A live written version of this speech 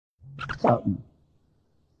Fountain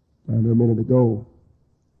down there a minute ago,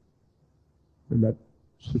 and that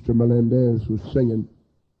Sister Melendez was singing.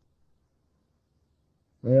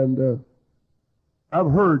 And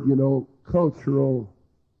I've heard, cultural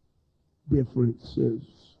differences,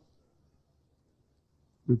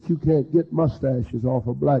 that you can't get mustaches off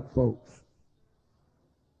of black folks.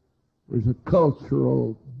 There's a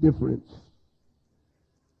cultural difference.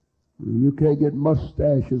 You can't get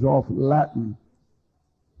mustaches off Latin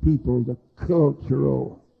people, the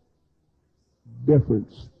cultural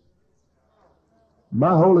difference. My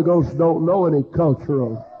Holy Ghost don't know any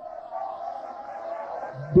cultural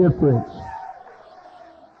difference.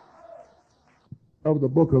 Of the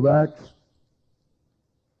book of Acts,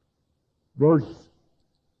 verse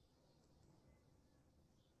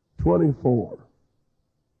 24.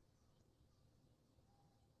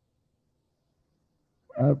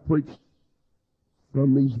 I've preached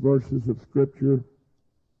from these verses of Scripture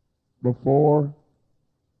before,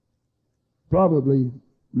 probably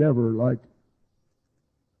never like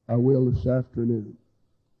I will this afternoon.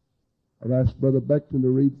 I've asked Brother Beckton to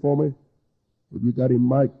read for me. If you got him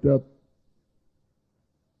mic'd up,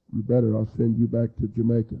 you better. I'll send you back to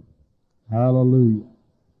Jamaica. Hallelujah.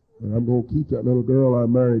 And I'm going to keep that little girl I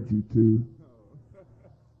married you to.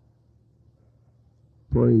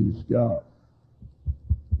 Praise God.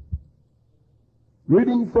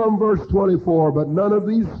 Reading from verse 24, but none of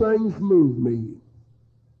these things move me.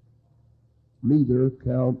 Neither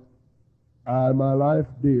count I my life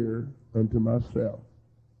dear unto myself,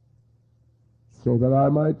 so that I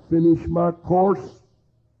might finish my course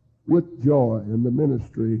with joy in the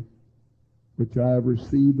ministry which I have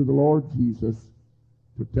received of the Lord Jesus,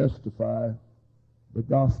 to testify the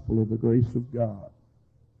gospel of the grace of God.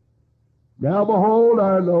 Now behold,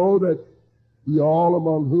 I know that ye all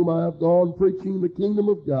among whom I have gone preaching the kingdom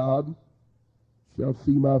of God shall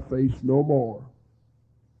see my face no more.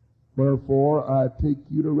 Wherefore I take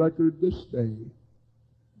you to record this day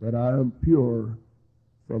that I am pure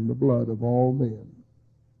from the blood of all men.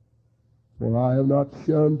 For I have not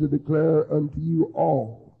shunned to declare unto you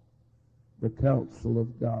all the counsel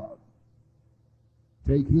of God.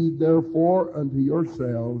 Take heed therefore unto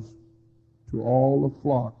yourselves, to all the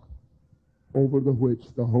flock over the which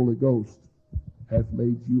the Holy Ghost hath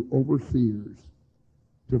made you overseers,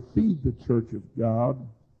 to feed the church of God,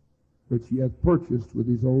 which he hath purchased with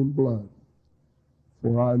his own blood.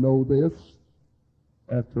 For I know this,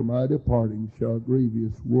 after my departing shall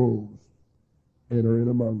grievous wolves enter in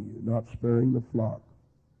among you, not sparing the flock.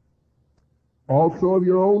 Also of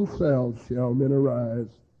your own selves shall men arise,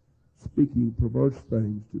 speaking perverse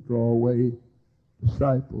things, to draw away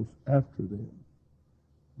disciples after them.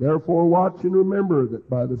 Therefore watch and remember that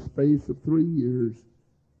by the space of 3 years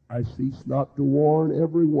I cease not to warn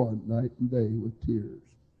every one night and day with tears.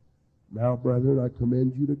 Now, brethren, I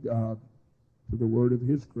commend you to God, to the word of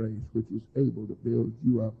his grace, which is able to build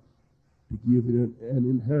you up, to give you an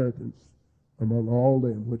inheritance among all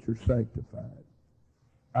them which are sanctified.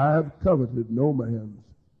 I have coveted no man's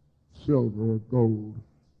silver or gold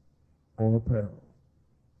or apparel.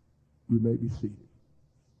 You may be seated.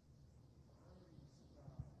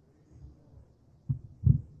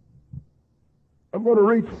 I'm going to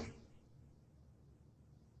reach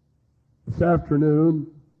this afternoon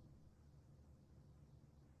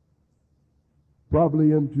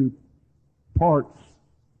probably into parts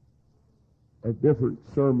of different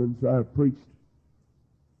sermons I have preached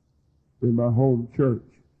in my home church.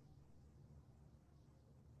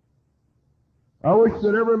 I wish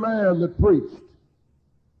that every man that preached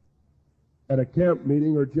at a camp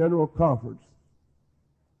meeting or general conference,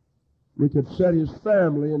 we could set his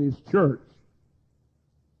family and his church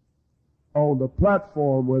on the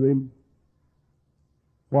platform with him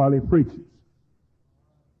while he preaches.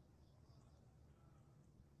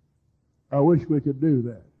 I wish we could do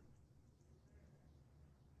that.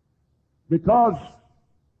 Because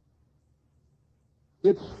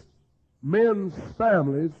it's men's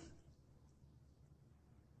families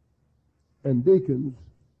and deacons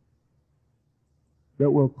that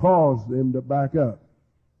will cause them to back up.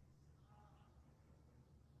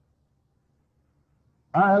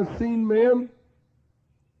 I have seen men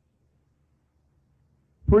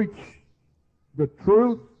preach the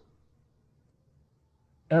truth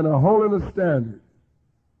and a holiness standard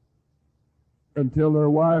until their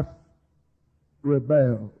wife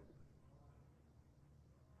rebelled.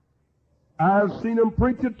 I have seen them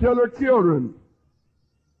preach it till their children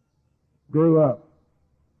grew up,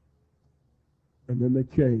 and then they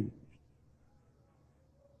changed.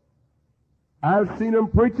 I've seen them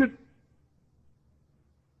preach it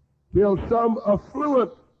till some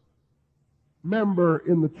affluent member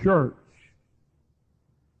in the church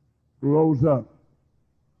rose up.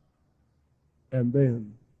 And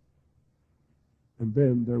then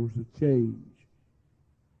there was a change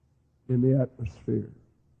in the atmosphere.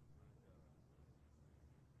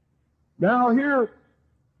 Now here,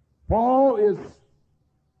 Paul is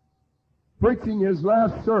preaching his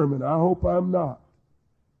last sermon. I hope I'm not.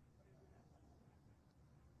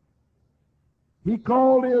 He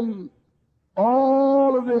called in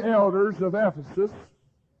all of the elders of Ephesus.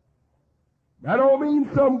 I don't mean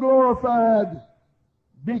some glorified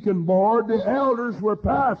deacon board. The elders were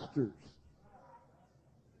pastors.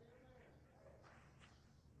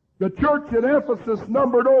 The church at Ephesus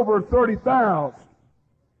numbered over 30,000.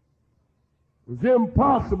 It was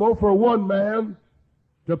impossible for one man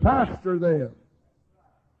to pastor them.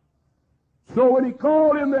 So when he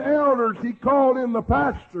called in the elders, he called in the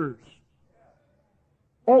pastors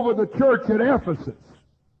over the church at Ephesus.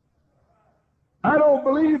 I don't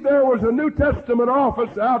believe there was a New Testament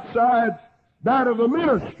office outside that of the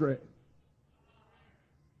ministry.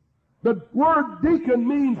 The word deacon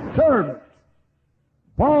means servant.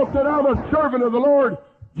 Paul said, I'm a servant of the Lord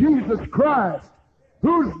Jesus Christ.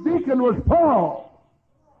 Whose deacon was Paul?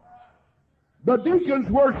 The deacons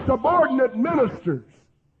were subordinate ministers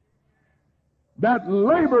that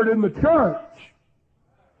labored in the church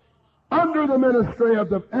under the ministry of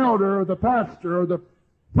the elder or the pastor or the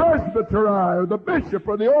presbytery or the bishop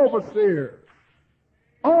or the overseer.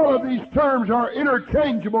 All of these terms are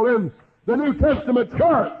interchangeable in the New Testament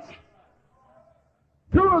church.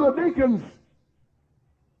 Two of the deacons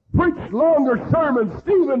preached longer sermons.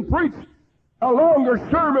 Stephen preached a longer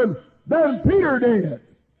sermon than Peter did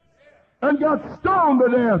and got stoned to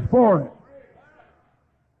death for it.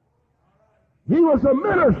 He was a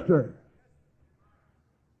minister.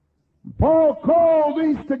 Paul called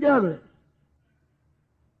these together.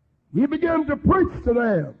 He began to preach to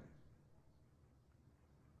them.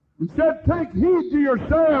 He said, take heed to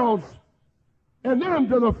yourselves and then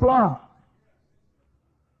to the flock.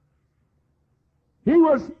 He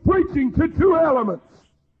was preaching to two elements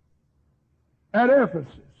at Ephesus.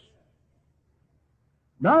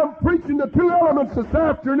 Now I'm preaching to two elements this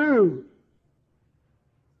afternoon.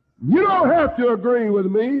 You don't have to agree with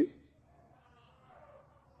me.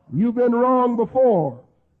 You've been wrong before.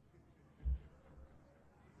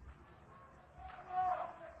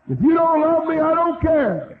 If you don't love me, I don't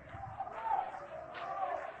care.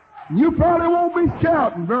 You probably won't be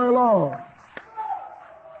shouting very long.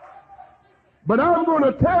 But I'm going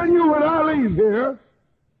to tell you when I leave here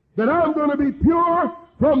that I'm going to be pure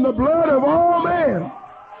from the blood of all men.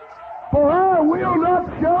 For I will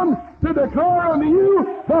not shun to declare unto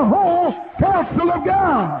you the whole counsel of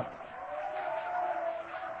God.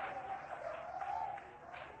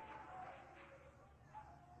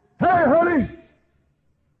 Hey, honey,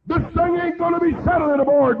 this thing ain't going to be settled in a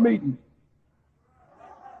board meeting.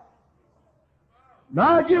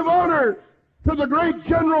 Now I give honor to the great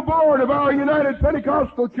general board of our United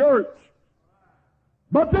Pentecostal Church.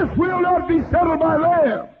 But this will not be settled by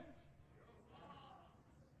them.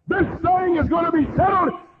 This thing is going to be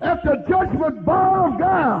settled at the judgment bar of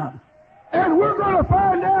God. And we're going to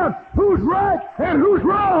find out who's right and who's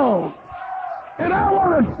wrong. And I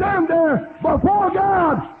want to stand there before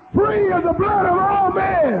God free of the blood of all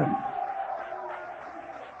men.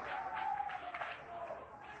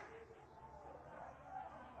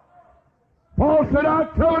 Paul said, I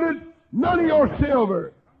coveted none of your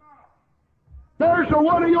silver. There's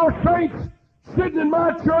one of your saints sitting in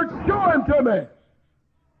my church. Show him to me.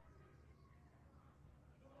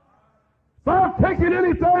 If I've taken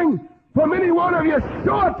anything from any one of you,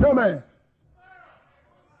 show it to me.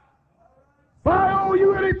 If I owe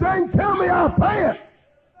you anything, tell me, I'll pay it.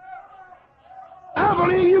 I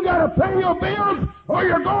believe you got to pay your bills or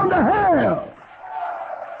you're going to hell.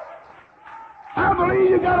 I believe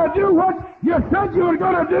you got to do what you said you were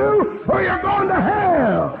going to do or you're going to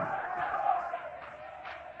hell.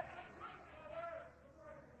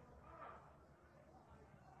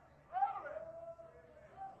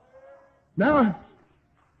 Now,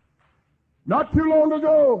 not too long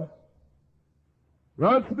ago,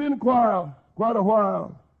 well, it's been quite a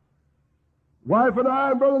while, wife and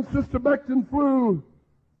I and brother and sister Beckton flew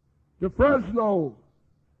to Fresno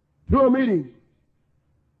to a meeting.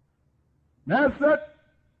 And as that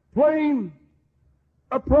plane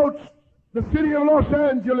approached the city of Los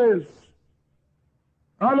Angeles,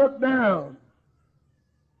 I looked down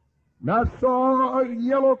and I saw a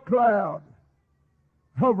yellow cloud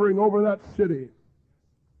hovering over that city.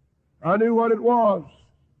 I knew what it was.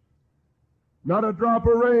 Not a drop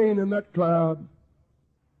of rain in that cloud.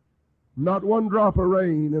 Not one drop of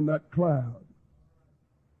rain in that cloud.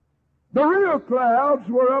 The real clouds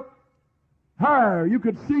were up higher. You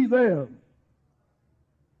could see them.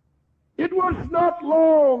 It was not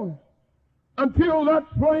long until that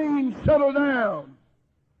plane settled down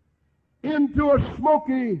into a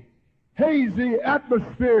smoky, hazy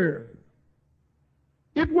atmosphere.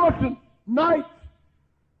 It wasn't night,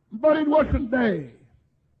 but it wasn't day.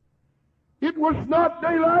 It was not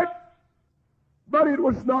daylight, but it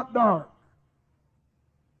was not dark.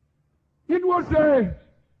 It was a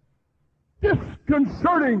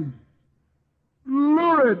disconcerting,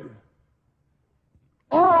 lurid,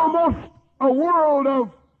 almost a world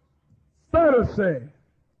of fantasy.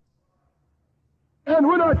 And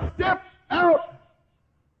when I stepped out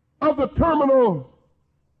of the terminal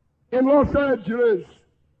in Los Angeles,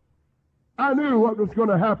 I knew what was going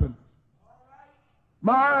to happen.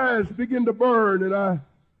 My eyes began to burn, and I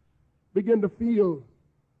began to feel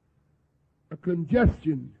a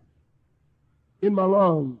congestion in my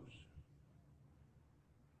lungs.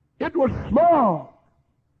 It was smog.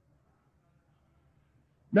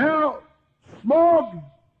 Now, smog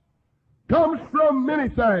comes from many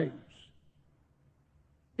things.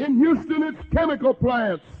 In Houston, it's chemical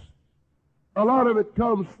plants. A lot of it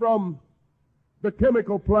comes from the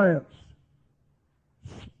chemical plants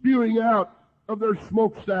spewing out of their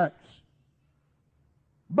smokestacks.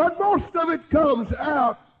 But most of it comes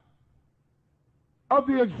out of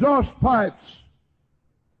the exhaust pipes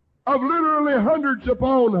of literally hundreds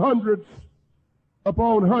upon hundreds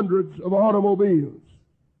of automobiles.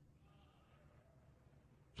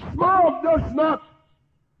 Smog does not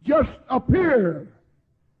just appear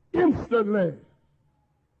instantly.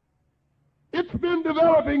 It's been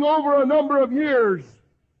developing over a number of years.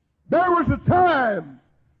 There was a time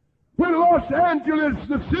when Los Angeles,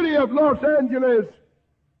 the city of Los Angeles,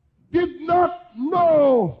 did not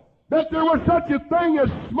know that there was such a thing as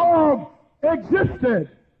smog existed.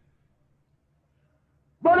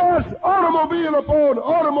 But as automobile upon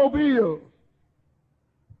automobile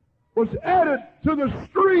was added to the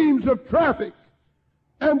streams of traffic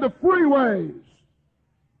and the freeways,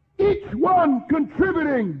 each one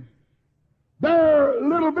contributing their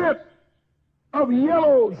little bit of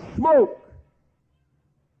yellow smoke,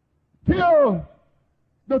 till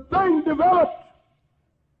the thing developed,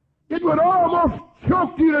 it would almost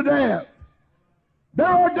choke you to death. There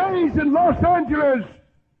are days in Los Angeles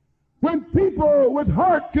when people with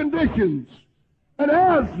heart conditions and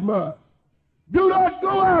asthma do not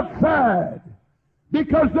go outside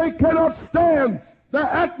because they cannot stand the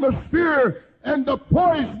atmosphere and the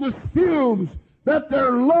poisonous fumes that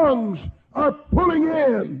their lungs are pulling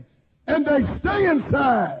in, and they stay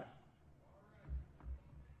inside.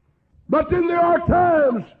 But then there are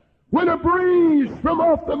times when a breeze from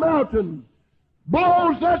off the mountain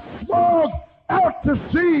blows that smog out to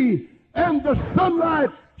sea, and the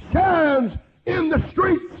sunlight shines in the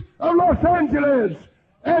streets of Los Angeles,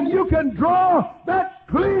 and you can draw that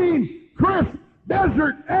clean, crisp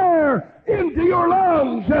desert air into your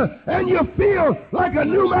lungs, and you feel like a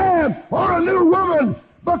new man or a new woman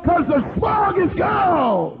because the smog is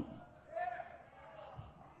gone.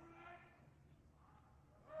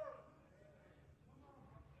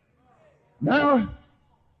 Now,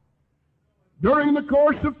 during the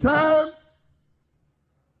course of time,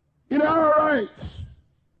 in our ranks,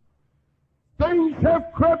 things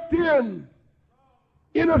have crept in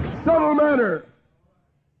a subtle manner,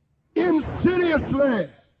 insidiously,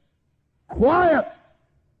 quiet,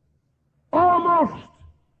 almost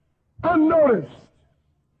unnoticed,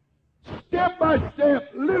 step by step,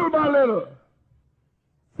 little by little,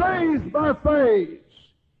 phase by phase,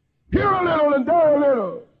 here a little and there a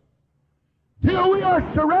little, till we are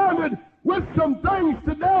surrounded with some things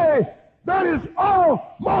today that is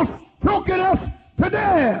almost choking us to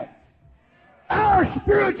death. Our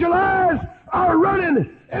spiritual eyes are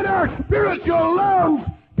running, and our spiritual lungs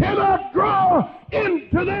cannot draw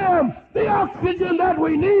into them the oxygen that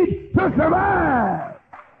we need to survive.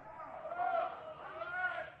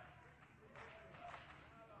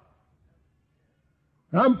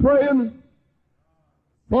 I'm praying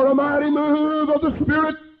for a mighty move of the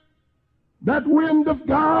Spirit. That wind of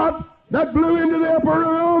God that blew into the upper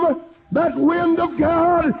room, that wind of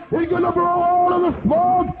God is going to blow all of the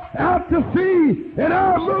smog out to sea, and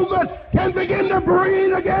our movement can begin to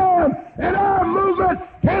breathe again, and our movement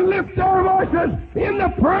can lift our voices in the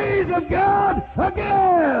praise of God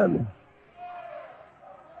again.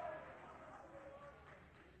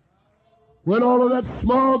 When all of that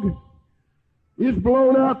smog is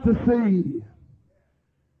blown out to sea.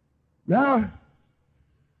 Now,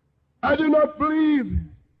 I do not believe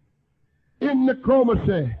in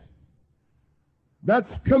necromancy.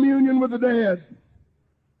 That's communion with the dead.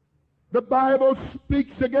 The Bible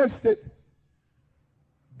speaks against it.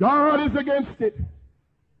 God is against it.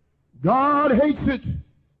 God hates it.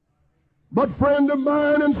 But friend of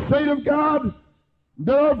mine and saint of God,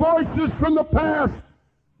 there are voices from the past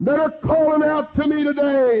that are calling out to me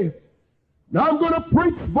today. Now I'm going to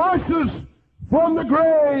preach voices from the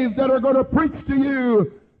grave that are going to preach to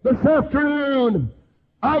you this afternoon.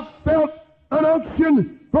 I've felt an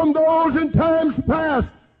unction from those in times past.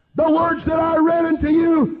 The words that I read unto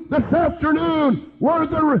you this afternoon were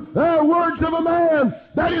the words of a man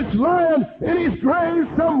that is lying in his grave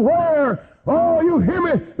somewhere. Oh, you hear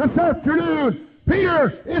me this afternoon?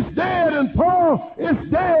 Peter is dead and Paul is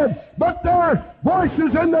dead, but their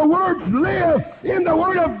voices and the words live in the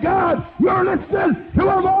Word of God. You're listening to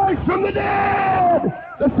a voice from the dead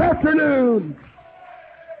this afternoon.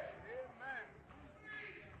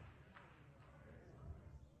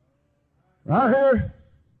 I hear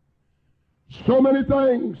so many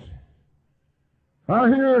things. I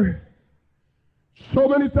hear so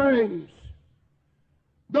many things.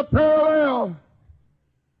 The parallel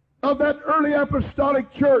of that early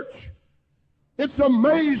apostolic church, it's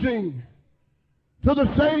amazing to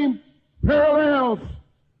the same parallels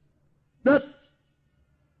that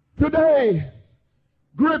today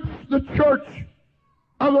grips the church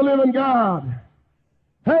of the living God.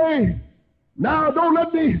 Hey, now don't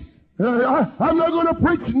let me, I'm not going to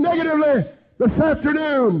preach negatively this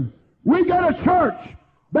afternoon. We got a church.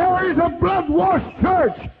 There is a blood-washed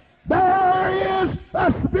church. There is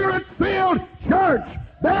a spirit-filled church.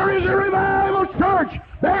 There is a revival church.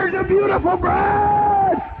 There's a beautiful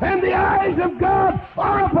bride, and the eyes of God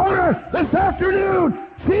are upon her this afternoon.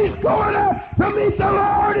 She's going up to meet the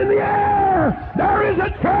Lord in the air. There is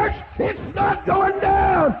a church. It's not going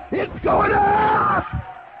down. It's going up.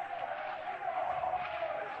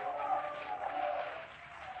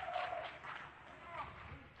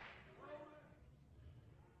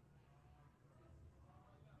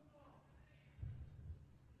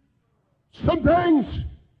 Some things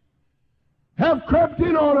have crept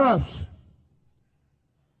in on us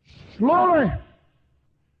slowly,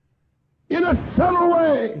 in a subtle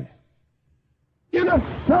way, in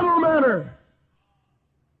a subtle manner,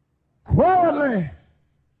 quietly.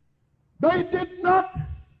 They did not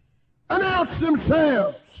announce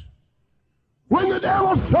themselves. When the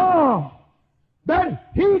devil saw that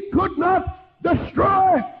he could not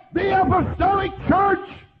destroy the apostolic church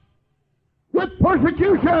with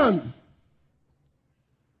persecution,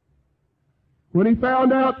 when he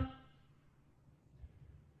found out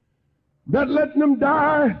that letting them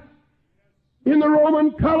die in the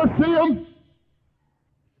Roman Colosseum,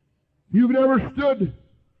 you've never stood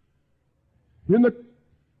in the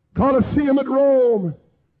Colosseum at Rome,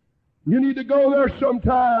 you need to go there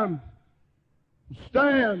sometime.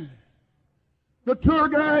 Stand. The tour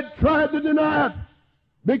guide tried to deny it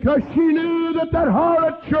because she knew that that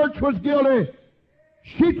harlot church was guilty.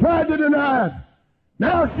 She tried to deny it.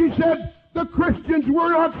 Now she said, the Christians were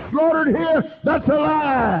not slaughtered here. That's a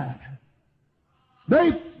lie.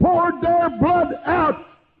 They poured their blood out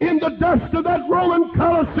in the dust of that Roman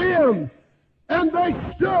Colosseum, and they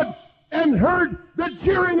stood and heard the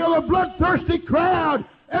jeering of a bloodthirsty crowd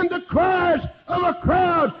and the cries of a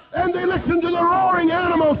crowd, and they listened to the roaring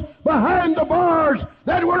animals behind the bars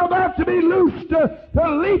that were about to be loosed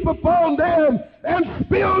to leap upon them and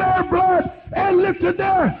spill their blood, and lifted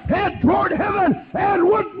their head toward heaven and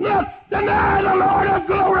would not deny the Lord of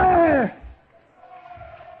glory.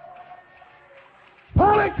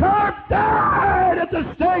 Polycarp died at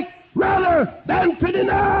the stake rather than to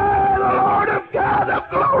deny the Lord of God of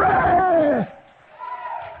glory.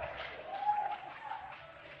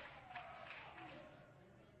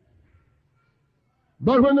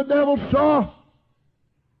 But when the devil saw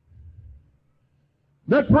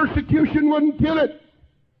that persecution wouldn't kill it,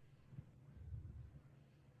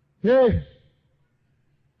 hey,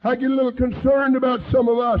 I get a little concerned about some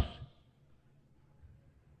of us.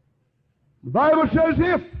 The Bible says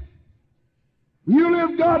if you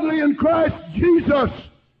live godly in Christ Jesus,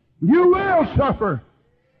 you will suffer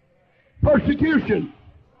persecution.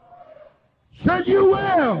 Said you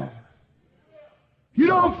will. You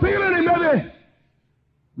don't feel it,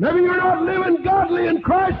 maybe you're not living godly in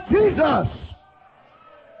Christ Jesus.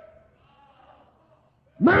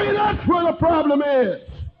 Maybe that's where the problem is.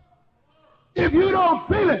 If you don't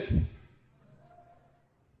feel it.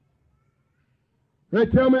 They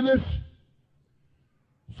tell me this.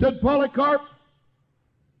 Said Polycarp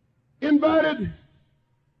invited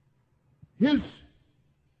his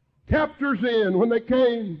captors in when they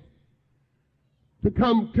came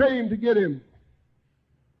to get him.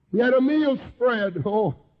 He had a meal spread.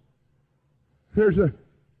 Oh, there's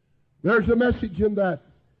There's a message in that.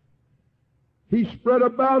 He spread a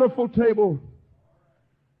bountiful table,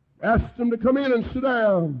 asked them to come in and sit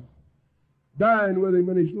down, dine with him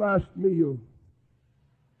in his last meal.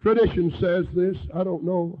 Tradition says this, I don't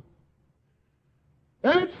know.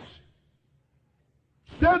 And it's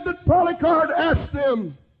said that Polycarp asked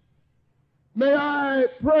them, may I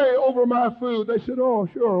pray over my food? They said, oh,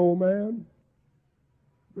 sure, old man.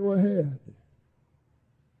 Go ahead.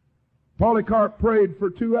 Polycarp prayed for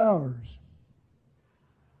 2 hours.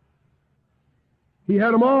 He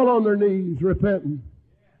had them all on their knees repenting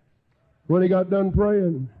when he got done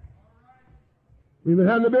praying. If it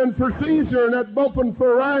hadn't been for Caesar and that bumping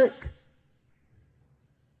for rank,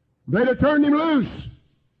 they'd have turned him loose.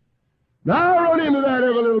 Now I'll run into that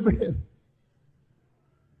every little bit.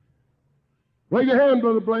 Wave your hand,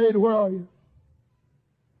 Brother Blade. Where are you?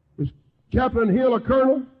 Is Chaplain Hill a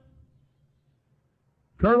colonel?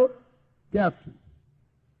 Colonel? Captain.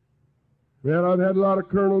 Well, I've had a lot of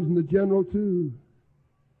colonels and the general too.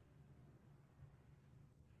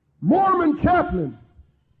 Mormon chaplain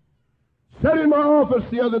sat in my office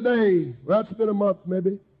the other day. Well, that's been a month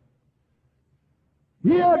maybe.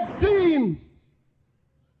 He had seen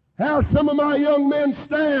how some of my young men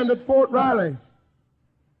stand at Fort Riley.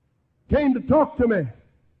 Came to talk to me.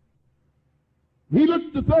 He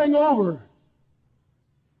looked the thing over.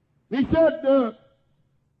 He said,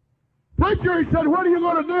 preacher, he said, what are you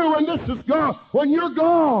going to do when this is gone, when you're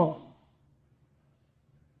gone?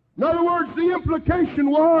 In other words, the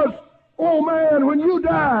implication was, oh man, when you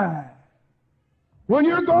die, when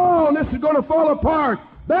you're gone, this is going to fall apart.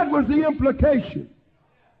 That was the implication.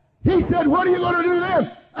 He said, what are you going to do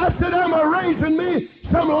then? I said, I'm a-raising me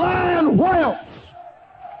some lion whelps.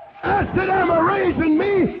 I said, I'm a-raising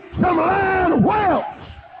me some lion whelps.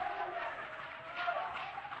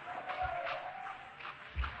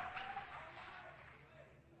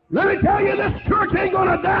 Let me tell you, this church ain't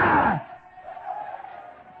going to die.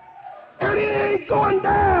 And it ain't going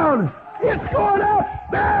down. It's going up.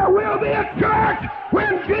 There will be a church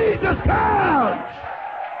when Jesus comes.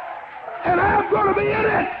 And I'm going to be in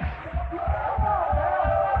it.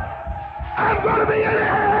 I'm going to be in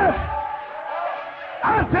it.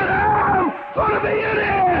 I said, I'm going to be in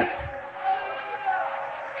it.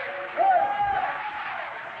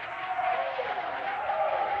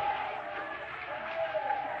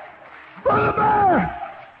 Brother Bear,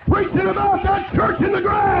 preaching about that church in the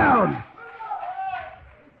ground.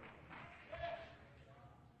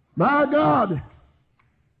 My God,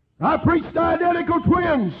 I preached identical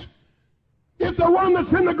twins. If the one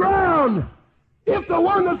that's in the ground, if the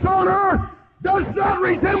one that's on earth does not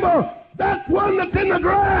resemble that one that's in the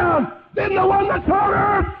ground, then the one that's on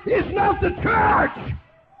earth is not the church.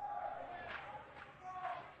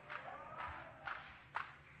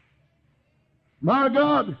 My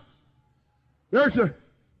God, there's a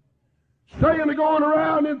saying going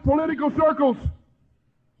around in political circles,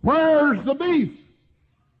 where's the beef?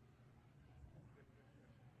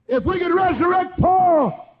 If we could resurrect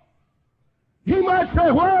Paul, he might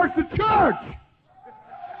say, where's the church?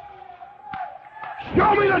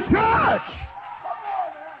 Show me the church.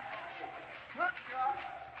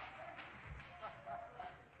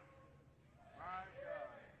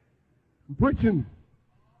 I'm preaching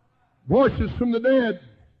voices from the dead.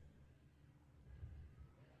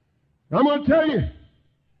 I'm going to tell you,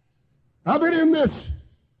 I've been in this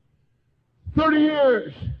 30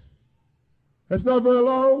 years. That's not very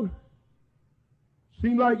long.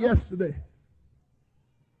 Seemed like yesterday.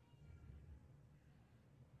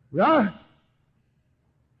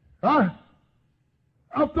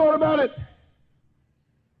 I've thought about it,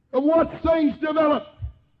 of what things developed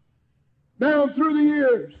down through the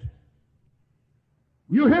years.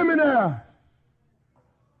 You hear me now?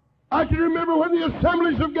 I can remember when the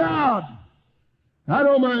Assemblies of God, I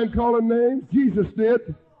don't mind calling names, Jesus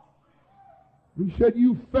did. He said,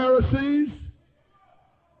 you Pharisees.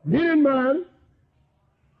 He didn't mind.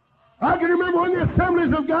 I can remember when the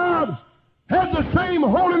Assemblies of God had the same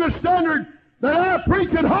holiness standard that I preach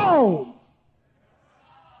at home.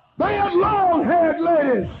 They had long-haired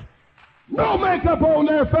ladies, no makeup on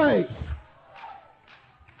their face,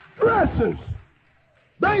 dresses.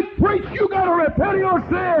 They preach you got to repent of your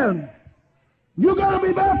sin. You got to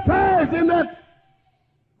be baptized in that,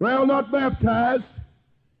 well, not baptized.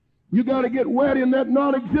 You got to get wet in that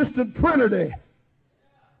non-existent Trinity.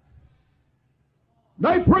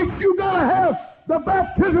 They preach you got to have the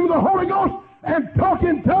baptism of the Holy Ghost and talk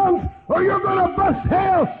in tongues, or you're going to bust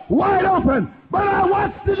hell wide open. But I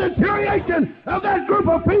watched the deterioration of that group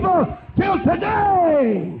of people till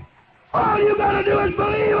today. All you got to do is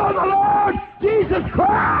believe on the Lord Jesus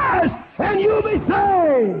Christ, and you'll be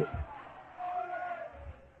saved.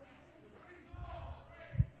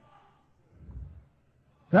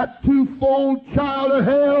 that twofold child of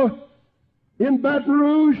hell in Baton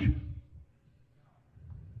Rouge.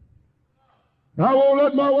 I won't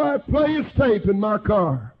let my wife play his tape in my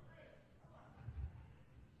car.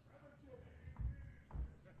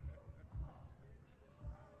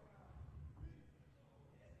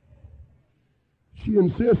 She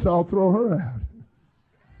insists I'll throw her out.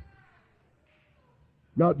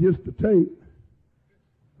 Not just the tape.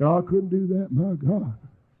 No, I couldn't do that. My God.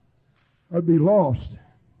 I'd be lost.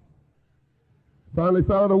 Finally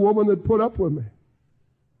found a woman that put up with me.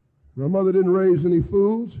 My mother didn't raise any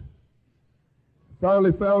fools.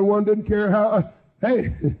 Finally found one didn't care how.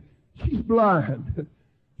 Hey, she's blind.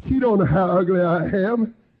 She don't know how ugly I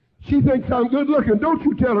am. She thinks I'm good looking. Don't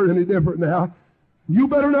you tell her any different now. You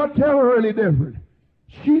better not tell her any different.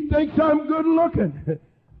 She thinks I'm good looking.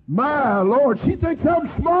 My Lord, she thinks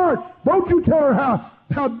I'm smart. Don't you tell her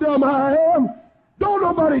how dumb I am. Don't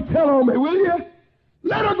nobody tell on me, will you?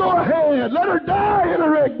 Let her go ahead. Let her die in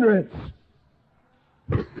her ignorance.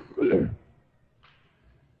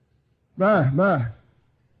 My.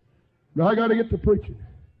 Now I got to get to preaching.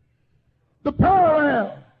 The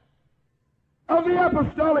parallel of the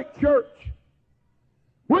apostolic church.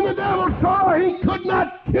 When the devil saw he could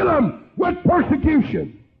not kill him with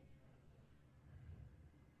persecution,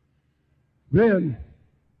 then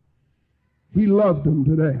he loved them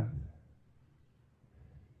to death.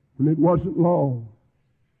 And it wasn't long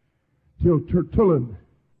till Tertullian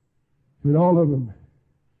and all of them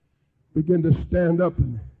began to stand up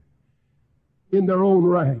in their own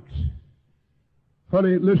ranks.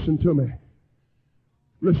 Honey, listen to me.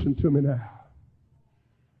 Listen to me now.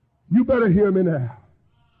 You better hear me now.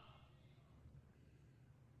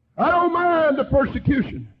 I don't mind the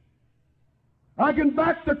persecution. I can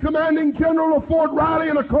back the commanding general of Fort Riley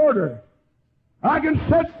in a corner. I can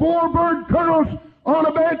set 4 bird colonels on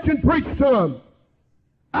a bench and preach to them.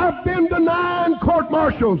 I've been to 9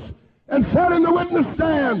 court-martials and sat in the witness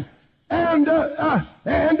stand and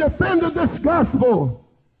defended this gospel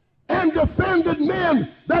and defended men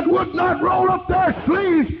that would not roll up their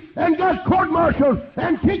sleeves and got court-martialed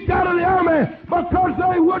and kicked out of the army because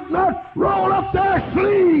they would not roll up their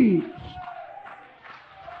sleeves.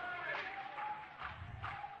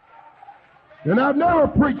 And I've never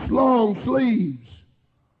preached long sleeves.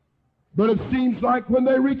 But it seems like when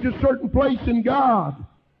they reach a certain place in God,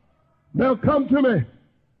 they'll come to me.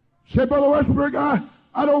 Say, Brother Westberg,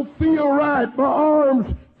 I don't feel right. My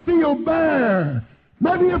arms feel bare.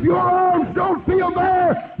 Maybe if your arms don't feel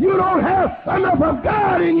bare, you don't have enough of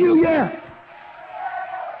God in you yet.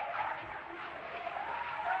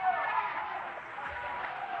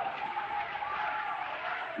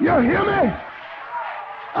 You hear me?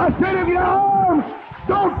 I said if your arms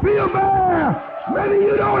don't feel bare, maybe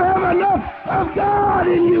you don't have enough of God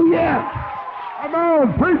in you yet. Come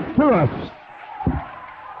on, preach to us.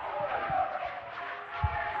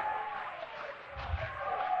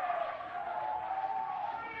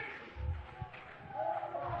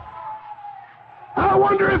 I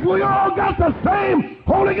wonder if we all got the same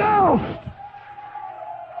Holy Ghost.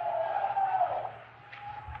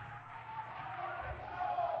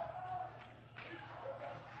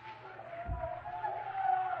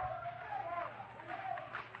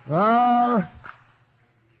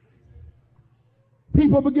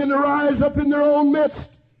 People begin to rise up in their own midst,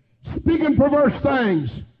 speaking perverse things.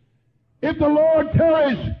 If the Lord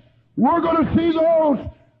tarries, we're going to see those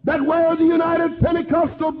that wear the United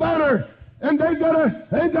Pentecostal banner, and they've got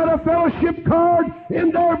a fellowship card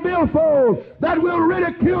in their billfold that will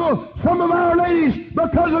ridicule some of our ladies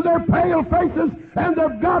because of their pale faces and their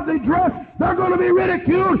godly dress. They're going to be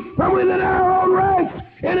ridiculed from within our own ranks,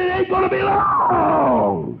 and it ain't going to be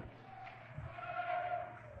long.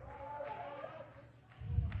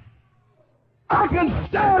 I can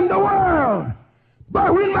stand the world,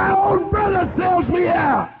 but when my own brother sells me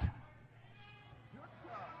out,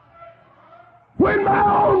 when my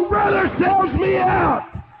own brother sells me out,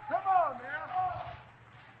 come on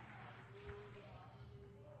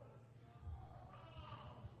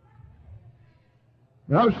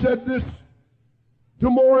now. I've said this to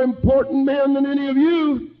more important men than any of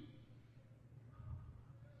you.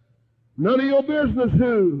 None of your business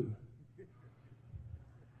who.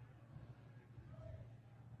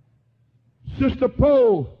 Sister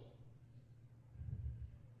Poe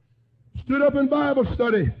stood up in Bible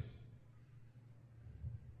study,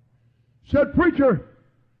 said, "Preacher,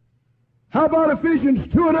 how about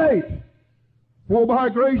Ephesians 2:8? For by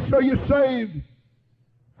grace are you saved."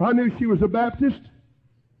 I knew she was a Baptist.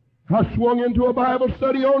 I swung into a Bible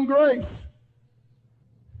study on grace.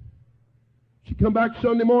 She come back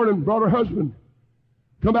Sunday morning, brought her husband.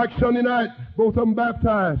 Come back Sunday night, both of them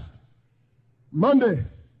baptized. Monday.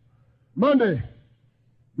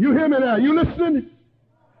 You hear me now? You listening?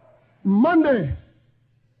 Monday.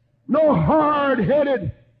 No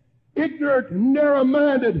hard-headed, ignorant,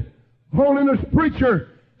 narrow-minded holiness preacher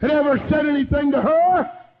had ever said anything to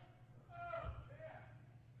her.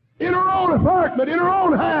 In her own apartment, in her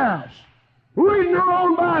own house, reading her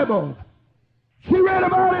own Bible. She read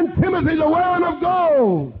about in Timothy the wearing of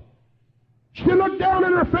gold. She looked down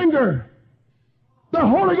at her finger. The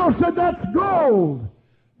Holy Ghost said, that's gold.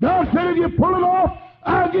 God said, if you pull it off,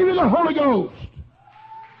 I'll give you the Holy Ghost.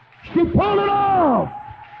 She pulled it off.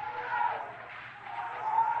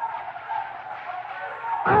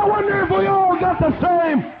 I wonder if we all got the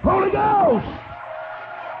same Holy Ghost.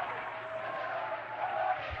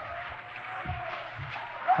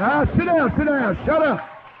 Sit down, shut up.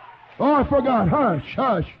 Oh, I forgot. Hush.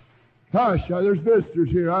 There's visitors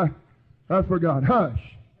here. I forgot. Hush.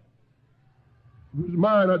 If it was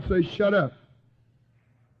mine, I'd say shut up.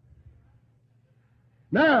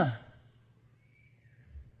 Now,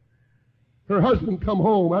 her husband come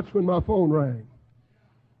home. That's when my phone rang.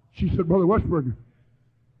 She said, Brother Westberg,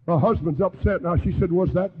 my husband's upset now. She said,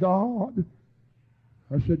 was that God?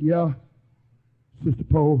 I said, yeah, Sister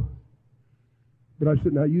Poe. But I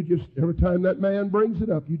said, now you just, every time that man brings it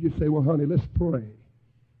up, you just say, well, honey, let's pray.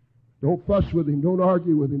 Don't fuss with him. Don't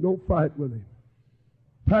argue with him. Don't fight with him.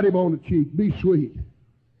 Pat him on the cheek. Be sweet.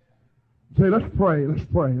 Say, let's pray.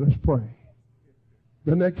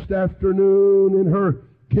 The next afternoon in her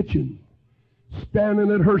kitchen,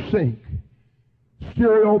 standing at her sink,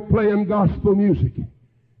 stereo playing gospel music,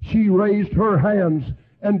 she raised her hands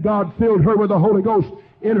and God filled her with the Holy Ghost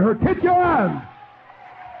in her kitchen.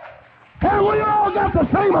 Have we all got the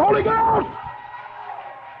same Holy Ghost?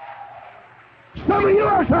 Some of you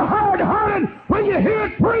are so hard-hearted, when you hear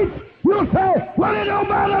it preached, you'll say, well, it don't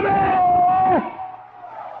bother me.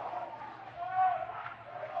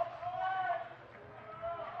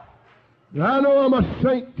 I know I'm a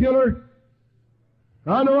saint killer.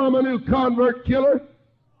 I know I'm a new convert killer.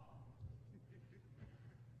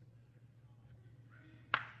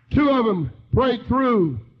 Two of them prayed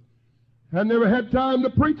through. I never had time to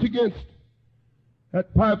preach against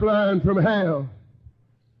that pipeline from hell.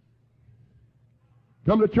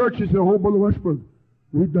 Come to church and say, oh, Brother Westberg,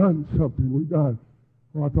 we've done something. Oh,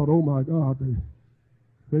 I thought, oh, my God,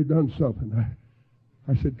 they've done something.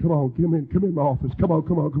 I said, come on, come in my office. Come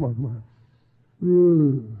on.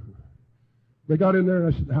 They got in there,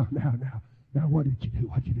 and I said, now, what did you do?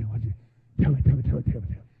 Tell me.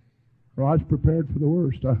 Well, I was prepared for the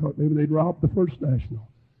worst. I thought maybe they'd rob the First National.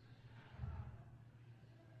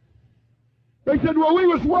 They said, well, we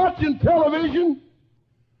was watching television.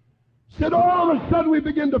 Said, all of a sudden we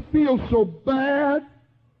began to feel so bad.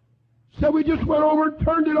 Said, we just went over and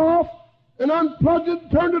turned it off and unplugged it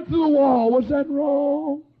and turned it to the wall. Was that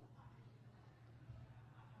wrong?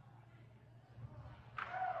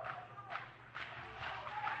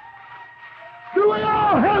 Do we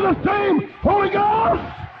all have the same Holy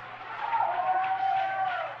Ghost?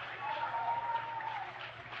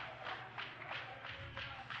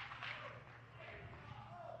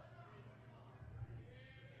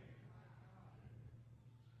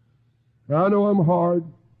 I know I'm hard.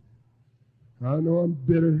 I know I'm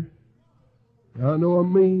bitter. I know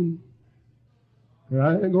I'm mean. And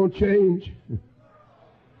I ain't going to change.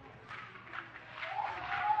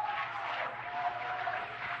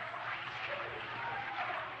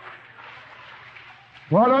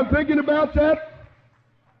 While I'm thinking about that,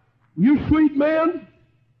 you sweet man,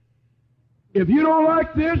 if you don't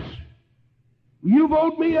like this, you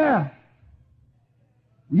vote me out.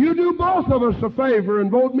 You do both of us a favor and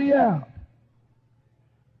vote me out.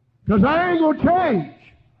 Because I ain't going to change.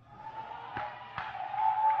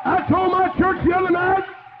 I told my church the other night,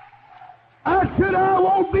 I said I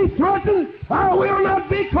won't be threatened. I will not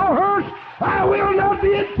be coerced. I will not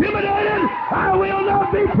be intimidated. I will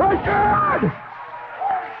not be pressured.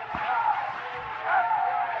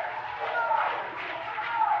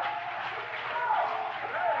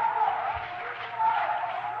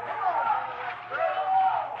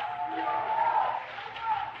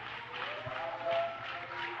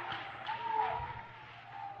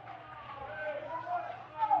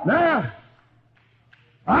 Now,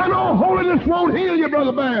 I know holiness won't heal you,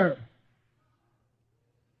 Brother Bear.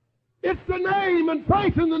 It's the name and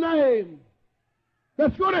faith in the name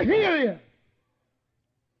that's going to heal you.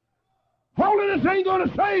 Holiness ain't going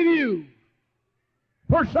to save you,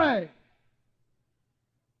 per se.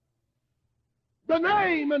 The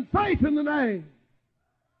name and faith in the name.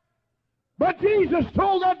 But Jesus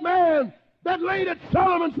told that man that laid at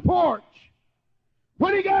Solomon's porch,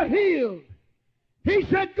 when he got healed, he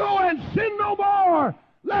said, go and sin no more,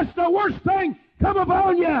 lest the worst thing come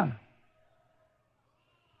upon you.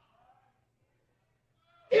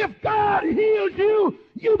 If God heals you,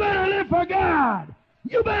 you better live for God.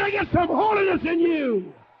 You better get some holiness in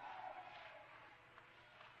you.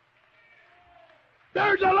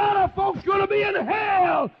 There's a lot of folks going to be in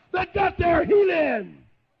hell that got their healing.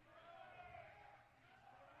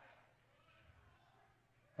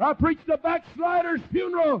 I preached a backslider's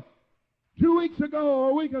funeral 2 weeks ago, or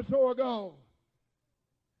a week or so ago.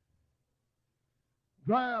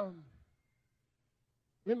 Drowned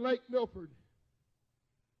in Lake Milford.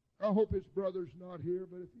 I hope his brother's not here,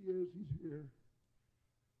 but if he is, he's here.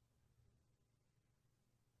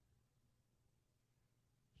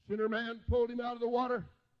 Sinner man pulled him out of the water.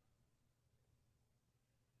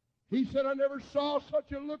 He said, I never saw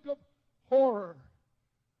such a look of horror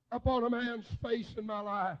upon a man's face in my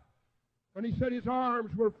life. And he said his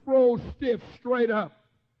arms were froze stiff straight up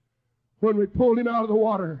when we pulled him out of the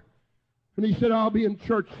water. And he said, I'll be in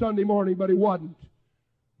church Sunday morning, but he wasn't.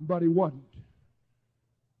 But he wasn't.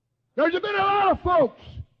 There's been a lot of folks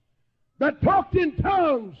that talked in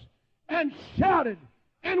tongues and shouted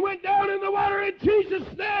and went down in the water in Jesus'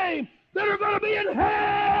 name that are going to be in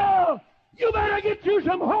hell. You better get you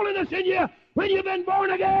some holiness in you when you've been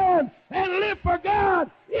born again and live for God.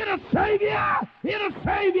 It'll save you. It'll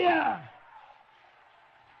save you.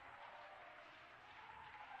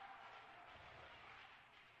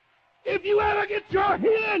 If you ever get your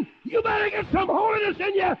healing, you better get some holiness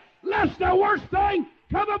in you, lest the worst thing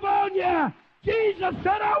come upon you. Jesus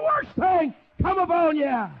said our worst thing come upon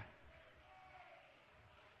you.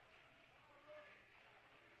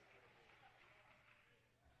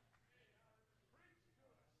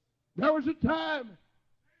 There was a time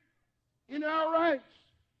in our ranks,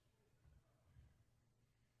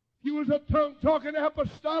 you was a tongue-talking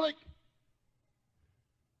apostolic,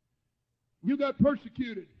 you got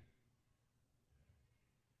persecuted.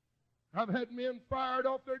 I've had men fired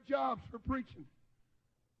off their jobs for preaching.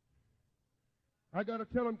 I got to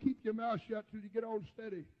tell them, keep your mouth shut till you get on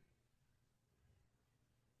steady.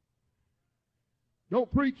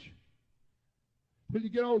 Don't preach till you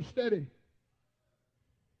get on steady.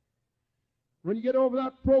 When you get over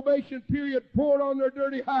that probation period, pour it on their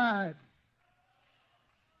dirty hide.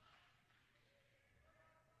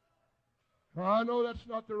 Oh, I know that's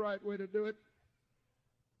not the right way to do it.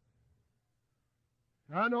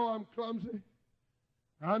 I know I'm clumsy.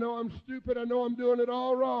 I know I'm stupid. I know I'm doing it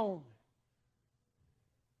all wrong.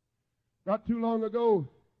 Not too long ago,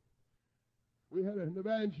 we had an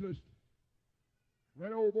evangelist.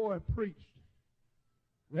 That old boy preached.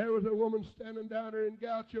 There was a woman standing down there in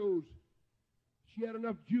gauchos. She had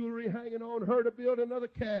enough jewelry hanging on her to build another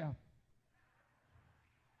calf.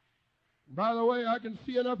 By the way, I can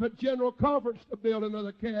see enough at General Conference to build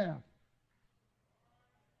another calf.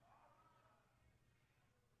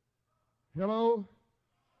 Hello?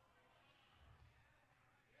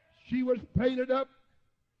 She was painted up.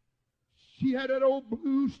 She had that old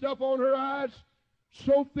blue stuff on her eyes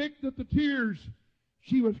so thick that the tears,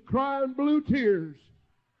 she was crying blue tears.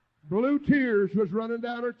 Blue tears was running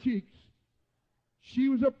down her cheeks. She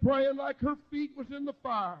was a praying like her feet was in the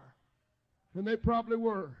fire. And they probably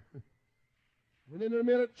were. And in a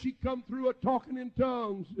minute she come through a talking in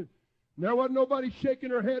tongues. And there wasn't nobody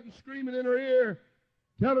shaking her head and screaming in her ear,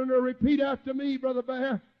 telling her, repeat after me, Brother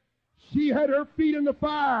Bear. She had her feet in the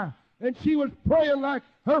fire. And she was praying like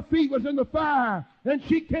her feet was in the fire. And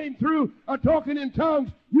she came through a talking in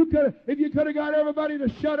tongues. If you could have got everybody to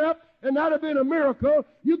shut up, and that would have been a miracle,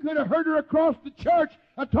 you could have heard her across the church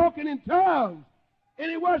a talking in tongues. And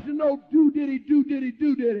it wasn't no do-diddy, do-diddy,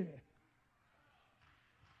 do-diddy.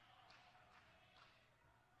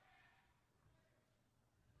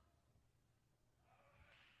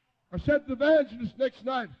 I said to the evangelist next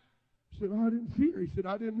night, he said, oh, I didn't see her. He said,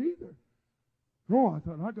 I didn't either. Oh, I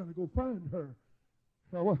thought, I got to go find her.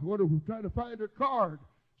 So we're trying to find her card,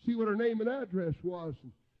 see what her name and address was.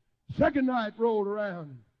 And second night rolled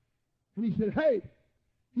around, and he said, hey,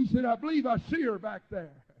 he said, I believe I see her back there.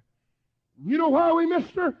 You know why we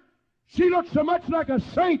missed her? She looked so much like a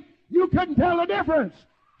saint, you couldn't tell the difference.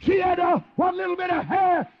 She had what little bit of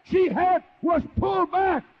hair she had was pulled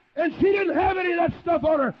back, and she didn't have any of that stuff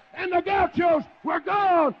on her. And the gauchos were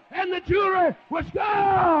gone, and the jewelry was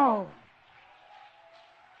gone.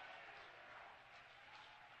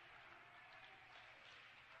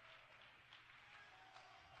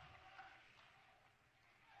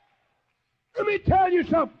 Let me tell you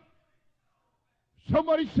something.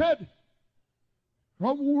 Somebody said,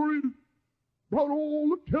 I'm worried about all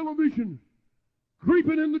the television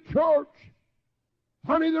creeping in the church.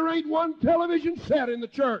 Honey, there ain't one television set in the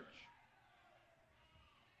church.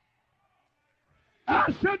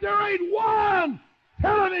 I said there ain't one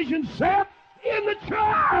television set in the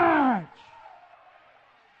church.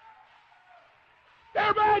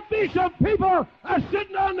 There might be some people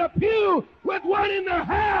sitting on the pew with one in their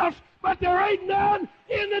house, but there ain't none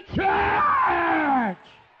in the church.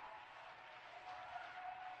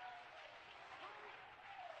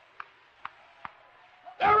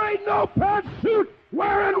 There ain't no pantsuit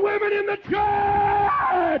wearing women in the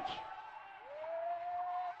church.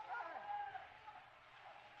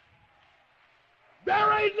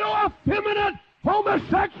 There ain't no effeminate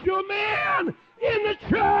homosexual man in the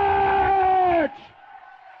church.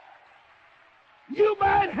 You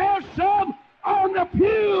might have some on the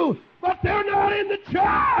pew, but they're not in the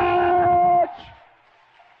church.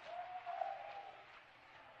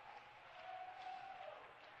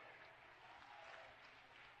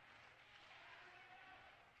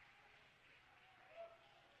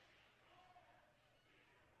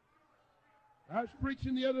 I was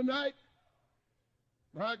preaching the other night.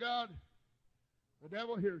 My God, the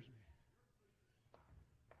devil hears me.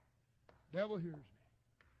 The devil hears me.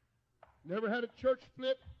 Never had a church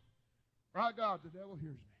split. My God, the devil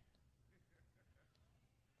hears me.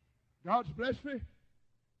 God's blessed me.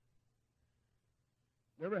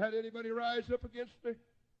 Never had anybody rise up against me.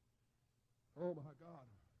 Oh, my God.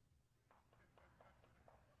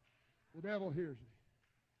 The devil hears me.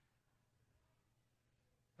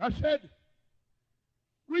 I said,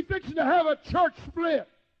 we're fixing to have a church split.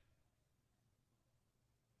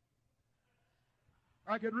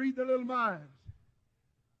 I could read the little minds.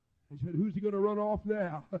 He said, who's he going to run off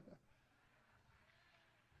now?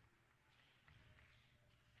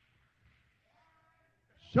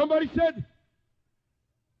 Somebody said,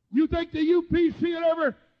 you think the UPC will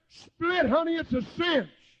ever split, honey? It's a cinch.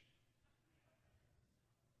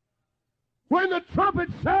 When the trumpet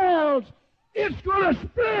sounds, it's going to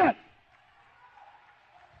split.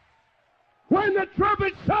 When the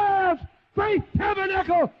trumpet sounds, Faith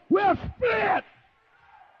Tabernacle will split.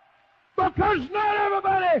 Because not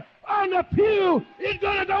everybody on the pew is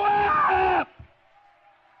going to go up.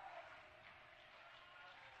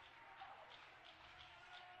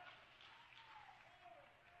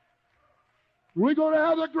 We're going to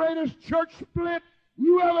have the greatest church split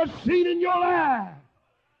you ever seen in your life.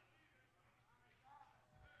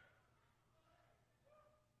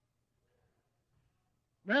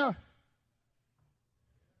 Now,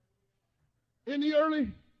 in the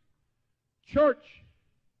early church,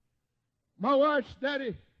 my wife's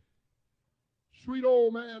daddy, sweet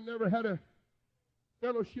old man, never had a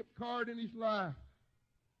fellowship card in his life.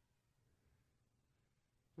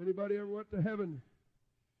 If anybody ever went to heaven,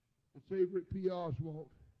 it's Avery P. Oswald.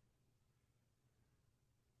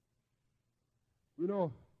 You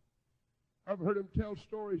know, I've heard him tell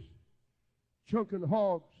stories, chunking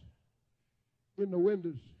hogs in the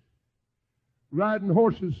windows, riding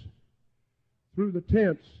horses through the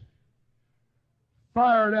tents,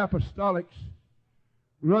 firing apostolics,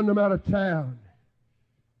 run them out of town.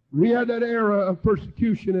 We had that era of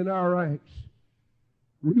persecution in our ranks.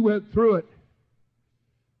 We went through it.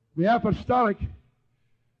 The apostolic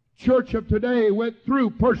church of today went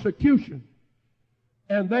through persecution,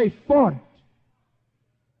 and they fought it.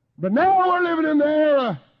 But now we're living in the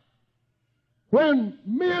era when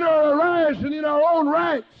men are arising in our own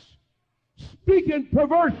ranks, speaking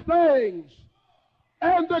perverse things,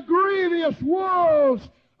 and the grievous wolves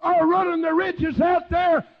are running the ridges out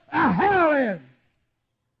there howling.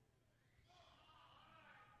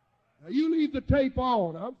 Now you leave the tape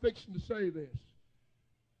on. I'm fixing to say this.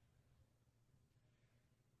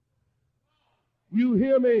 You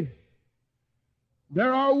hear me?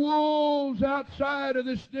 There are wolves outside of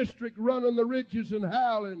this district running the ridges and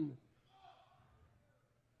howling.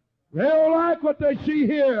 They don't like what they see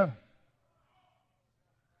here.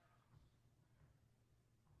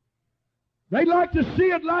 They'd like to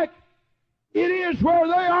see it like it is where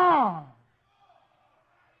they are.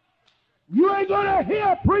 You ain't going to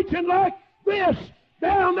hear preaching like this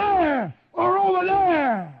down there or over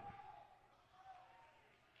there.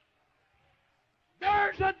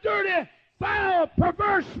 There's a dirty, foul,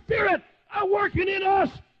 perverse spirit working in us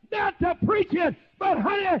not to preach it, but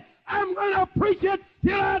honey, I'm going to preach it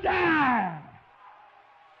till I die.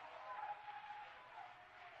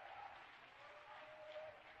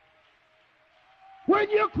 When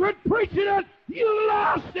you quit preaching it, you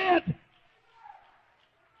lost it.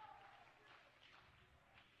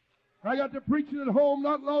 I got to preaching at home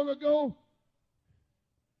not long ago,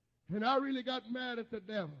 and I really got mad at the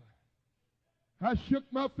devil. I shook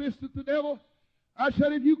my fist at the devil. I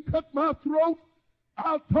said, if you cut my throat,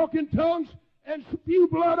 I'll talk in tongues and spew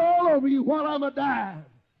blood all over you while I'm a-dying.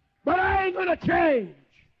 But I ain't going to change.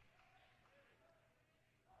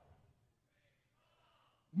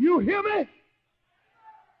 You hear me? In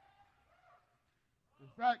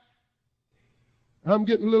fact, I'm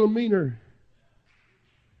getting a little meaner.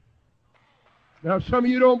 Now, some of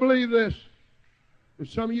you don't believe this. But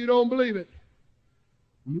some of you don't believe it.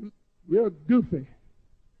 You're goofy.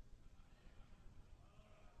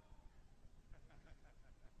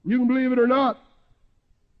 You can believe it or not.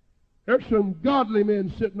 There's some godly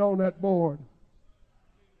men sitting on that board.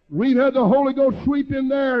 We've had the Holy Ghost sweep in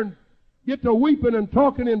there and get to weeping and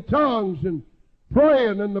talking in tongues and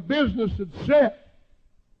praying, and the business is set.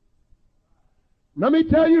 Let me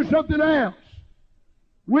tell you something else.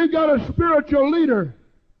 We've got a spiritual leader.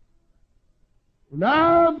 And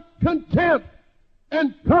I'm content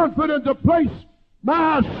and confident to place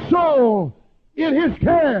my soul in his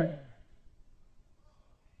care.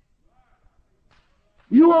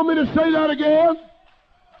 You want me to say that again?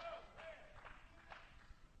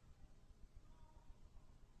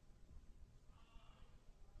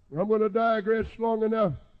 I'm going to digress long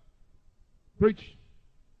enough. Preach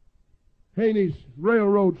Haney's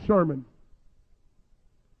railroad sermon.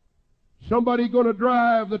 Somebody going to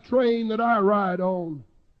drive the train that I ride on.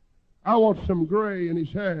 I want some gray in his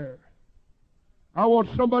hair. I want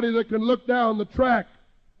somebody that can look down the track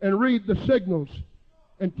and read the signals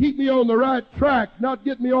and keep me on the right track, not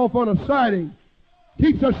get me off on a siding.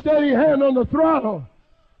 Keeps a steady hand on the throttle.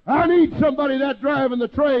 I need somebody that driving the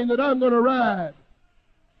train that I'm going to ride.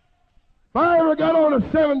 If I ever got on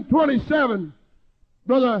a 727,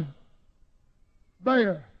 Brother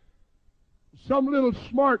Bear, some little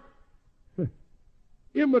smart,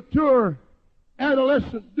 immature,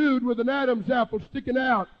 adolescent dude with an Adam's apple sticking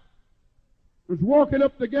out was walking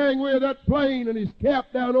up the gangway of that plane and his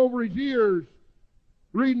cap down over his ears,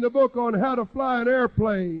 reading a book on how to fly an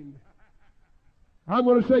airplane. I'm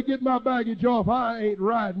going to say, get my baggage off. I ain't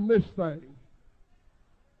riding this thing.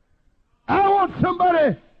 I want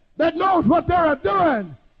somebody that knows what they're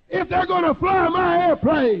doing if they're going to fly my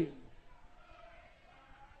airplane.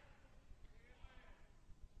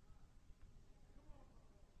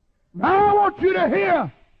 Now I want you to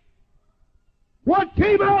hear what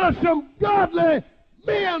came out of some godly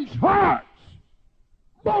men's hearts.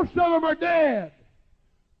 Most of them are dead.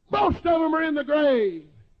 Most of them are in the grave.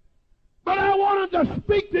 But I wanted to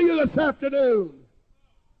speak to you this afternoon.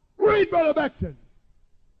 Read, Brother Beckton.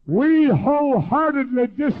 We wholeheartedly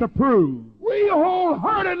disapprove. We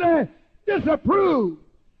wholeheartedly disapprove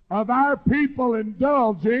of our people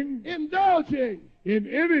indulging in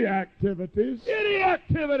any activities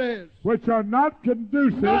which are not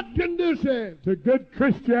conducive to good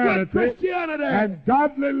Christianity and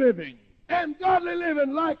godly living. And godly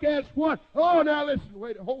living like as what? Oh, now listen,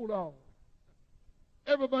 wait, hold on.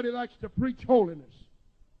 Everybody likes to preach holiness.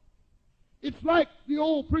 It's like the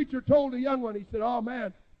old preacher told the young one, he said, oh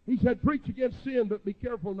man, he said, preach against sin, but be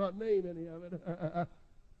careful not name any of it.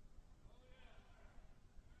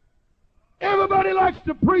 Everybody likes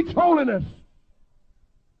to preach holiness.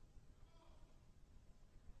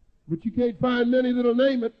 But you can't find many that'll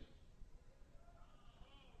name it.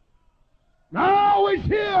 I always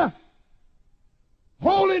hear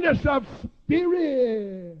holiness of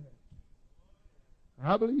spirit.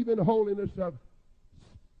 I believe in holiness of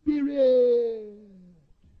spirit.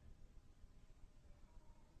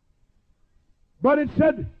 But it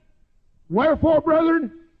said, wherefore,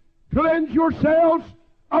 brethren, cleanse yourselves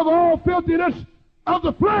of all filthiness of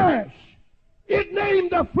the flesh. It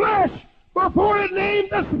named the flesh before it named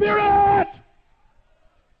the spirit.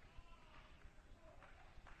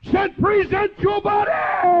 Said, present your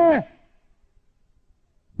body.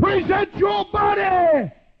 Present your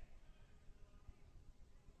body.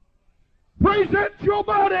 Present your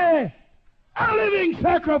body a living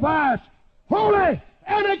sacrifice, holy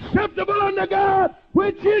and acceptable unto God,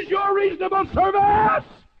 which is your reasonable service.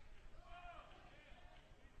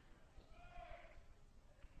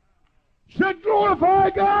 Said, glorify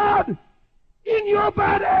God in your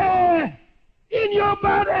body,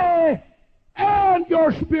 and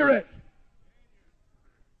your spirit.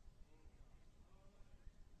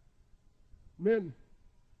 Men,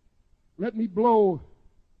 let me blow.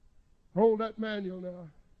 Hold that manual now.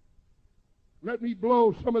 Let me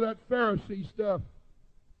blow some of that Pharisee stuff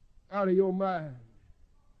out of your mind.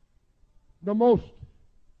 The most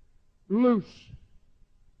loose,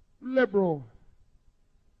 liberal,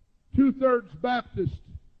 two-thirds Baptist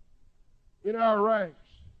in our ranks.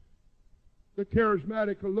 The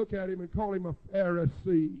charismatic will look at him and call him a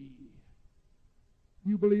Pharisee.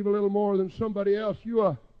 You believe a little more than somebody else. You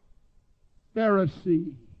a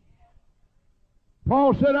Pharisee.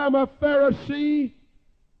 Paul said, I'm a Pharisee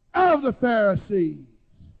of the Pharisees.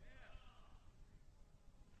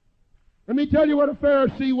 Let me tell you what a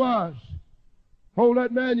Pharisee was. Hold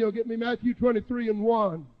that manual. Get me Matthew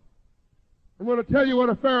 23:1. I'm going to tell you what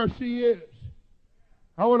a Pharisee is.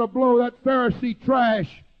 I want to blow that Pharisee trash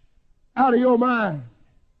out of your mind.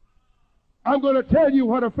 I'm going to tell you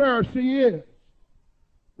what a Pharisee is.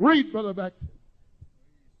 Read, Brother Beckton.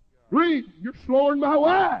 Read. You're slowing my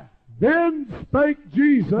way. Then spake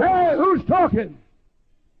Jesus. Hey, who's talking?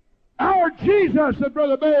 Our Jesus that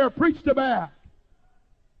Brother Bear preached about.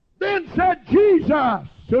 Then said Jesus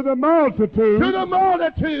To the multitude. to the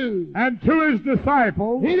multitude. And to his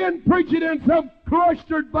disciples. He didn't preach it in some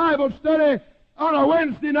cloistered Bible study on a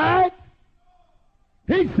Wednesday night.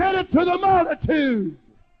 He said it to the multitude.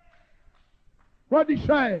 What did he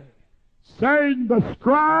say? Saying, the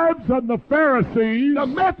scribes and the Pharisees. The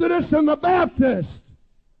Methodists and the Baptists.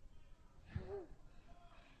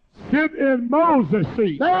 Sit in Moses'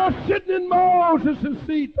 seat. They are sitting in Moses'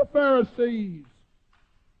 seat, the Pharisees.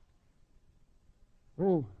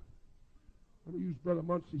 Oh, let me use Brother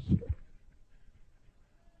Muncie's.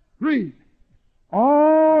 Read.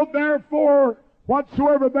 All therefore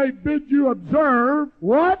whatsoever they bid you observe.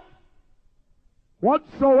 What?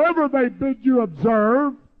 Whatsoever they bid you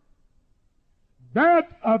observe, that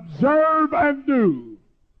observe and do.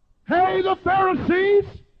 Hey, the Pharisees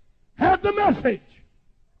had the message.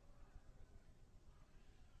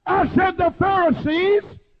 I said the Pharisees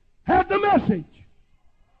had the message.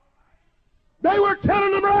 They were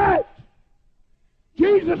telling them right.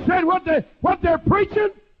 Jesus said what they're preaching,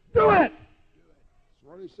 do it. That's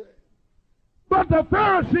what he said. But the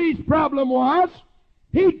Pharisees' problem was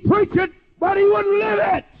he'd preach it, but he wouldn't live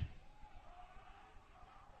it.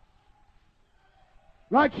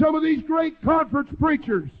 Like some of these great conference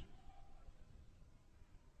preachers.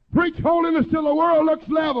 Preach holiness till the world looks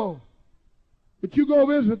level. But you go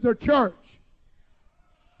visit their church.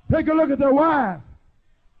 Take a look at their wife.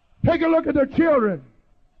 Take a look at their children.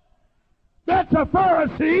 That's a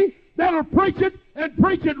Pharisee that'll preach it and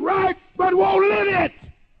preach it right, but won't live it.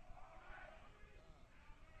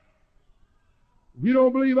 If you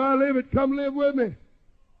don't believe I live it, come live with me. If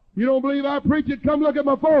you don't believe I preach it, come look at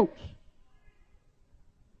my folks.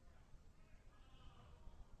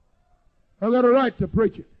 I've got a right to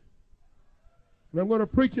preach it. And I'm going to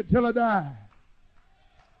preach it till I die.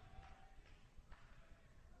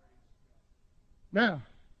 Now,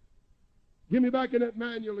 give me back in that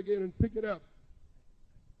manual again and pick it up.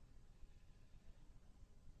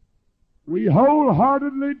 We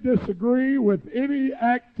wholeheartedly disagree with any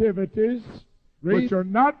activities which are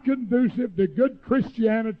not conducive to good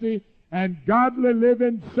Christianity and godly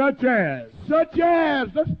living, such as.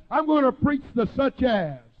 I'm going to preach the such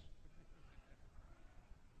as.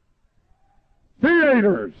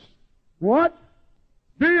 Theaters. What?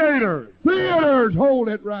 Theaters. Theaters. Hold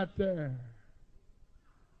it right there.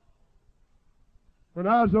 When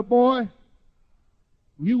I was a boy,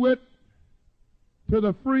 you went to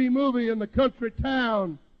the free movie in the country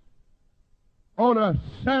town on a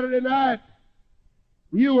Saturday night.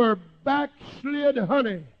 You were backslid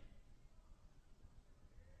honey.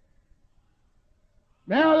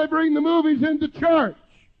 Now they bring the movies into church.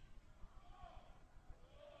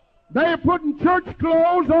 They're putting church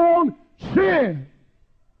clothes on sin.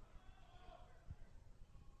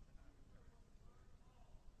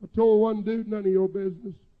 I told one dude, none of your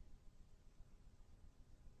business.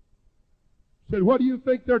 Said, what do you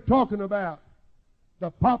think they're talking about? The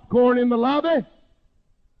popcorn in the lobby?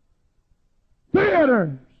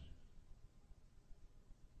 Theaters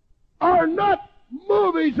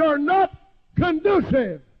movies are not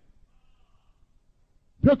conducive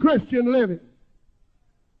to Christian living.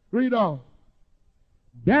 Read on.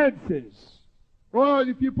 Dances. Well,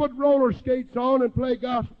 if you put roller skates on and play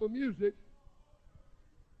gospel music,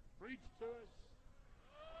 preach to us.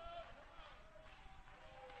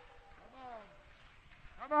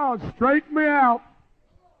 Come on, straighten me out.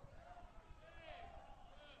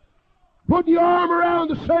 Putting your arm around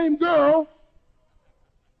the same girl,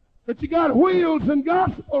 but you got wheels and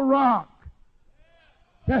gospel rock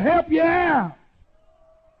to help you out.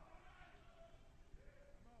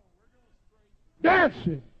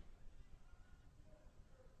 Dancing.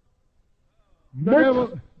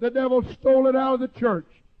 The devil stole it out of the church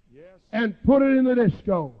and put it in the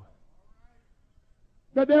disco.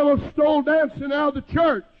 The devil stole dancing out of the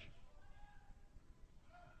church,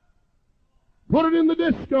 put it in the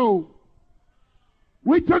disco.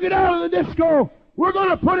 We took it out of the disco. We're going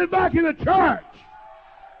to put it back in the church.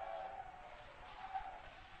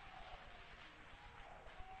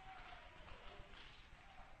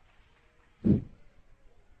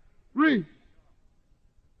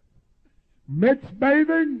 Mixed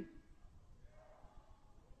bathing.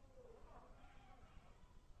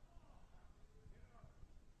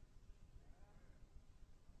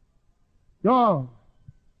 God.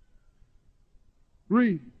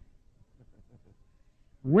 Read.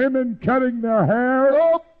 Women cutting their hair.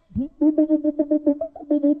 Oh.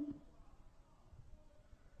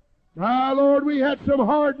 My Lord, we had some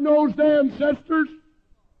hard-nosed ancestors.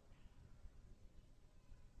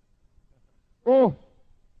 Oh,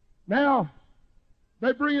 now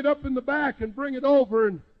they bring it up in the back and bring it over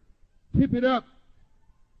and tip it up.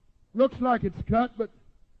 Looks like it's cut, but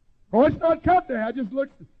oh, it's not cut there. I just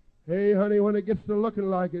looked. Hey, honey, when it gets to looking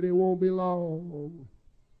like it, it won't be long.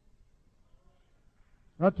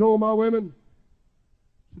 I told my women,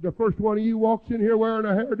 the first one of you walks in here wearing a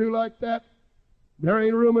hairdo like that, there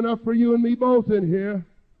ain't room enough for you and me both in here.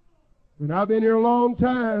 And I've been here a long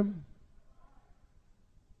time.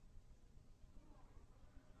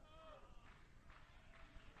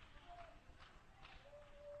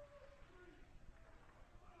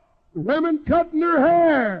 Women cutting their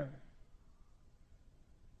hair.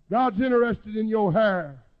 God's interested in your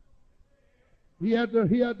hair. He had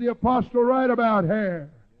the apostle write about hair.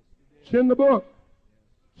 It's in the book.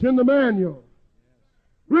 It's in the manual.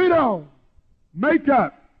 Read on.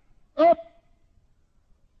 Makeup. Up.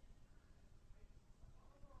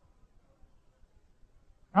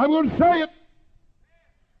 I'm going to say it.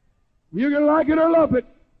 You're going to like it or love it.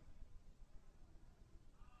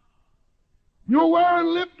 You're wearing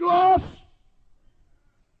lip gloss.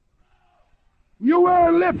 You're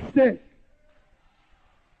wearing lipstick.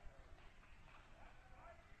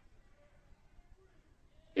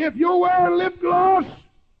 If you're wearing lip gloss,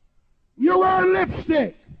 you're wearing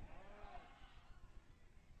lipstick.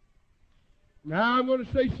 Now I'm going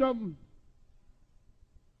to say something.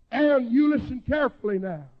 And you listen carefully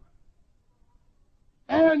now.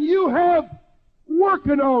 And you have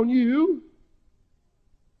working on you.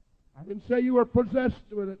 I didn't say you were possessed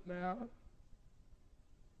with it now.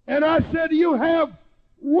 And I said you have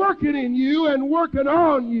working in you and working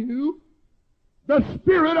on you the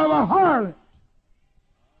spirit of a harlot.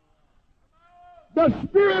 The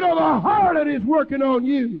spirit of a harlot is working on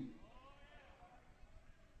you.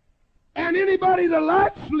 And anybody that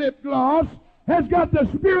likes lip gloss has got the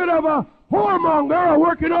spirit of a whoremonger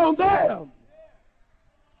working on them.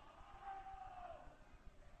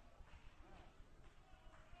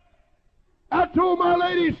 I told my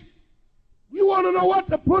ladies, you want to know what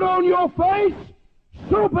to put on your face?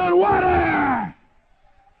 Soap and water.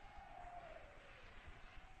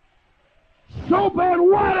 Soap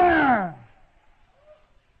and water.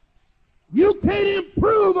 You can't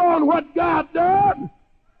improve on what God done.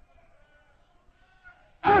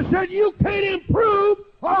 I said you can't improve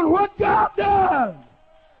on what God does.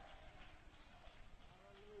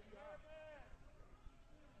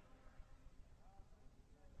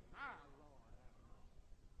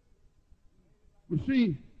 You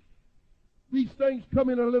see, these things come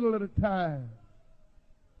in a little at a time.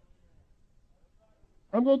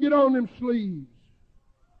 I'm going to get on them sleeves.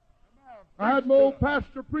 I had my old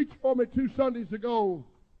pastor preach for me 2 Sundays ago.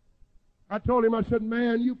 I told him, I said,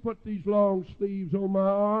 man, you put these long sleeves on my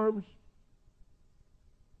arms.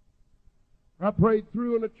 I prayed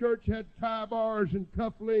through, and the church had tie bars and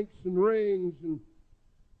cufflinks and rings, and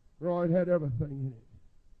oh, it had everything in it.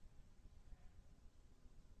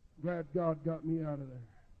 Glad God got me out of there.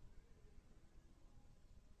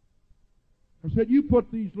 I said, you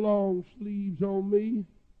put these long sleeves on me.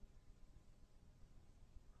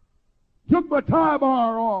 Took my tie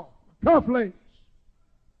bar off, cufflinks.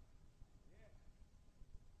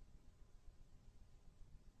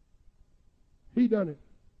 He done it.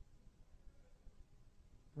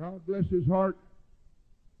 God bless his heart.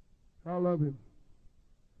 I love him.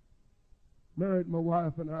 Married my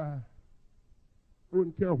wife and I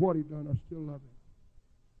wouldn't care what he done, I still love him.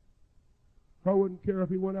 I wouldn't care if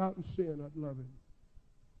he went out and sinned, I'd love him.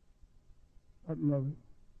 I'd love him.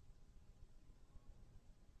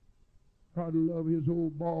 I'd love his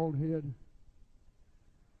old bald head.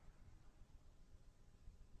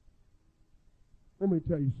 Let me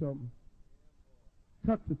tell you something.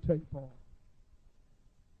 Cut the tape off.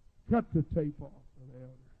 Cut the tape off an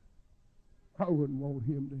elder. I wouldn't want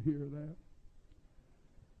him to hear that.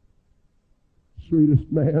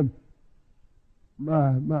 Sweetest man.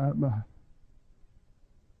 My.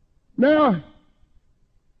 Now,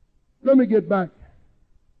 let me get back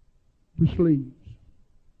to sleeves.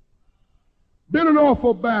 Been an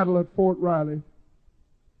awful battle at Fort Riley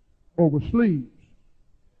over sleeves.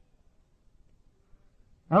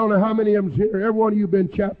 I don't know how many of them's here. Every one of you been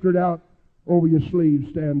chaptered out over your sleeves.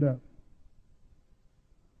 Stand up.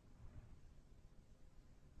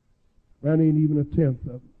 That ain't even a tenth of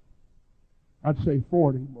them. I'd say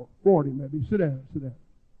 40 more. 40 maybe. Sit down, sit down.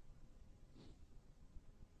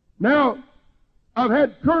 Now, I've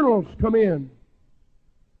had colonels come in,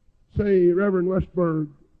 say, Reverend Westberg,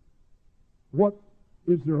 what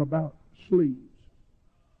is there about sleeves?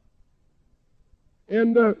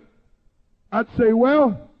 And I'd say,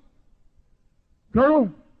 well,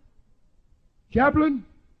 Colonel, Chaplain,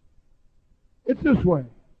 it's this way.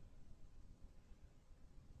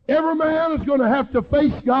 Every man is going to have to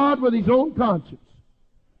face God with his own conscience.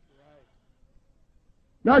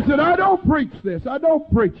 Now I said, I don't preach this. I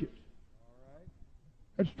don't preach it.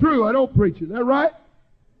 That's true. I don't preach it. Is that right?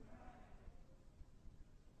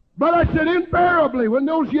 But I said, invariably, when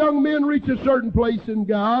those young men reach a certain place in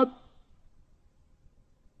God,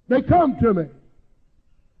 they come to me.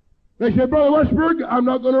 They said, Brother Westberg, I'm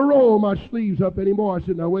not going to roll my sleeves up anymore. I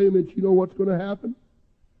said, now wait a minute, you know what's going to happen?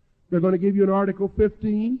 They're going to give you an Article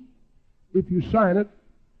 15. If you sign it,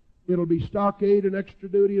 it'll be stockade and extra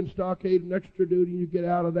duty and stockade and extra duty. You get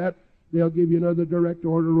out of that, they'll give you another direct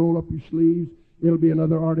order, roll up your sleeves. It'll be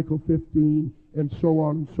another Article 15, and so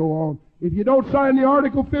on and so on. If you don't sign the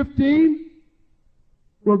Article 15,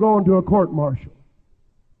 we're going to a court-martial.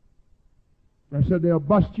 I said they'll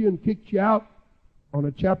bust you and kick you out on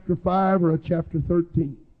a Chapter 5 or a Chapter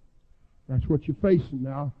 13. That's what you're facing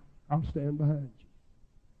now. I'll stand behind you.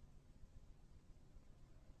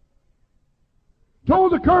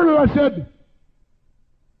 Told the colonel, I said,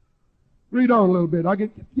 read on a little bit. I'll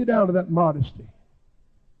get down to that modesty.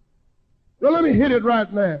 Well, let me hit it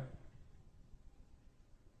right now.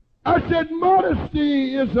 I said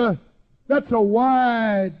modesty that's a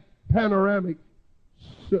wide panoramic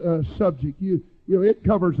subject. You know, it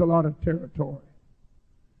covers a lot of territory.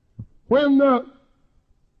 When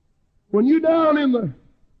you're down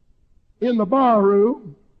in the bar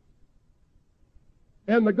room,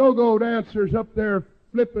 and the go-go dancers up there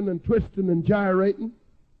flipping and twisting and gyrating,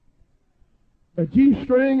 a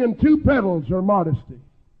G-string and 2 pedals are modesty.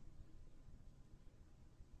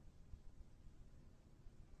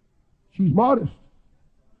 She's modest.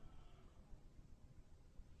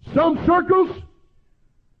 Some circles,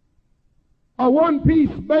 a one-piece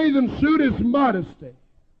bathing suit is modesty.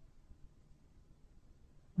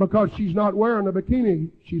 Because she's not wearing a bikini,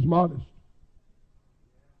 she's modest.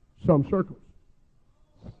 Some circles.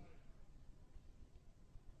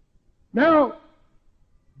 Now,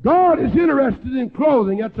 God is interested in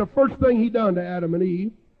clothing. That's the first thing He done to Adam and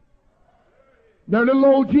Eve. Their little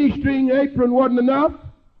old G-string apron wasn't enough.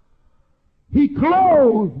 He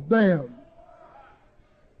clothed them.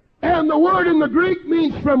 And the word in the Greek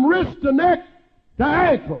means from wrist to neck to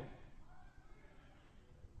ankle.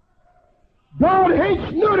 God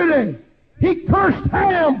hates nudity. He cursed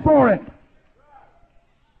Ham for it.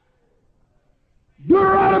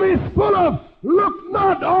 Deuteronomy is full of, look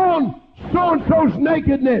not on so-and-so's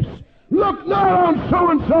nakedness. Look not on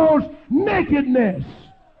so-and-so's nakedness.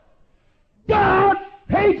 God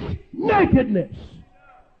hates nakedness.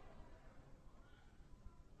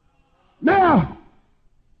 Now,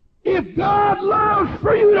 if God loves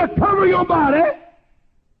for you to cover your body,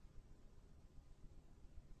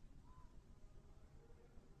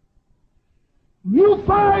 you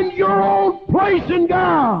find your own place in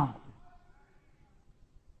God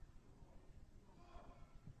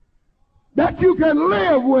that you can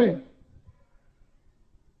live with.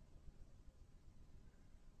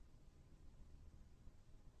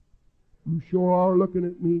 You sure are looking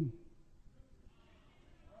at me.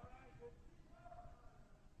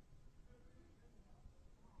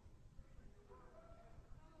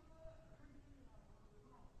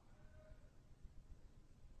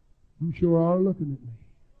 You sure are looking at me.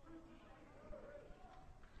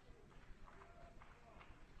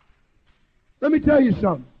 Let me tell you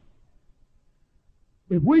something.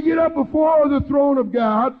 If we get up before the throne of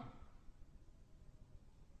God,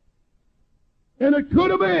 and it could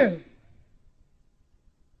have been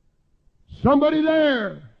somebody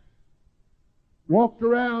there walked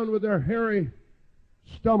around with their hairy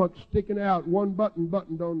stomach sticking out, one button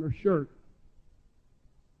buttoned on their shirt.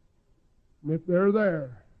 And if they're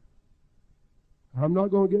there, I'm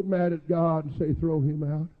not going to get mad at God and say throw him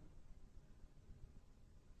out.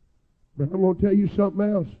 But I'm going to tell you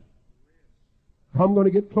something else. I'm going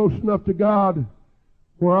to get close enough to God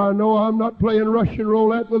where I know I'm not playing Russian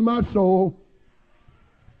roulette with my soul.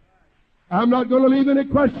 I'm not going to leave any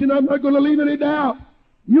question. I'm not going to leave any doubt.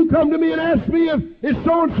 You come to me and ask me if it's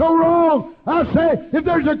so-and-so wrong. I'll say, if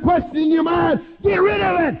there's a question in your mind, get rid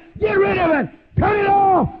of it. Get rid of it. Cut it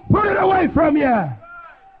off. Put it away from you.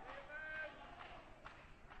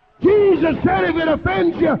 Jesus said if it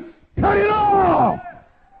offends you, cut it off.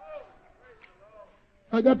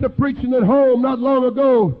 I got to preaching at home not long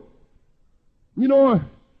ago. You know,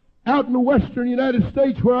 out in the western United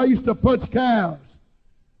States where I used to punch cows.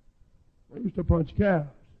 I used to punch cows.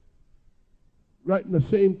 Right in the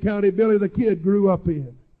same county Billy the Kid grew up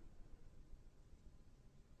in.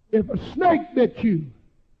 If a snake bit you,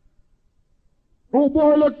 old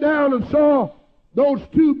boy looked down and saw those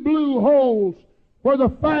two blue holes where the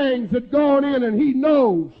fangs had gone in, and he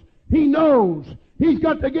knows, he's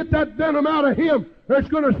got to get that venom out of him, or it's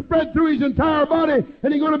going to spread through his entire body,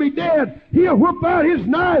 and he's going to be dead. He'll whip out his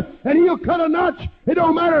knife, and he'll cut a notch. It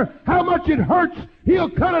don't matter how much it hurts. He'll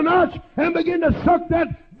cut a notch and begin to suck that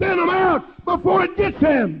venom out before it gets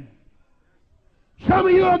him. Some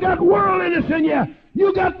of you have got worldliness in you.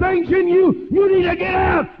 You got things in you you need to get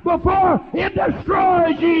out before it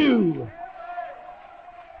destroys you.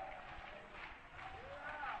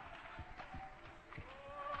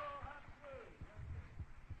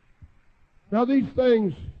 Now these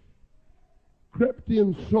things crept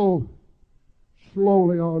in so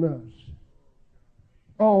slowly on us,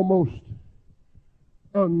 almost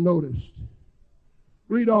unnoticed.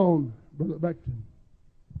 Read on, Brother Beckton.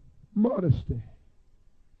 Modesty.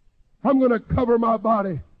 I'm going to cover my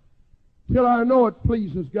body till I know it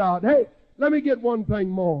pleases God. Hey, let me get one thing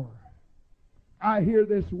more. I hear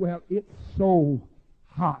this, well, it's so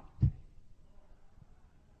hot.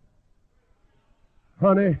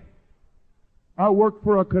 Honey, I worked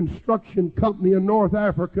for a construction company in North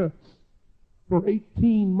Africa for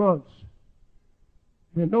 18 months.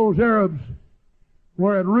 And those Arabs,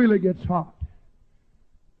 where it really gets hot.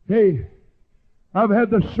 Hey, I've had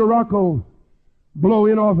the Sirocco blow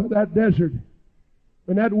in off of that desert.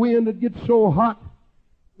 And that wind that gets so hot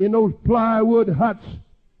in those plywood huts,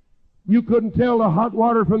 you couldn't tell the hot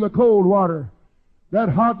water from the cold water. That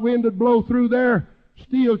hot wind would blow through there,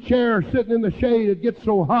 steel chair sitting in the shade, it gets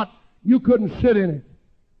so hot, you couldn't sit in it.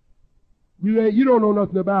 You don't know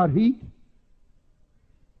nothing about heat.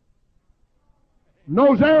 And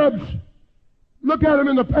those Arabs, look at them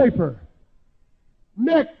in the paper.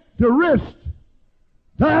 Neck to wrist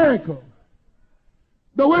to ankle.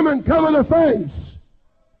 The women cover their face.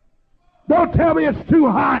 Don't tell me it's too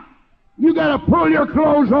hot. You got to pull your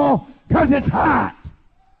clothes off because it's hot.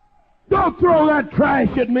 Don't throw that trash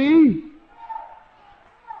at me.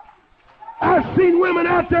 I've seen women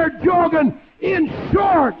out there jogging in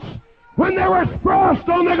shorts when there was frost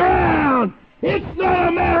on the ground. It's not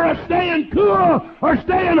a matter of staying cool or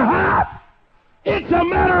staying hot. It's a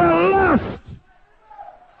matter of lust.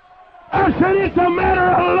 I said it's a matter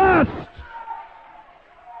of lust.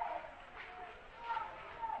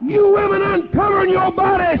 You women uncovering your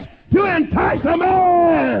bodies to entice a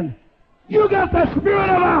man. You got the spirit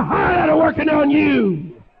of a harlot working on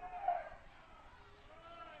you.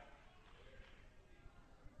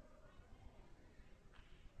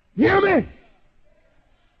 Hear me?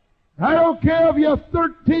 I don't care if you're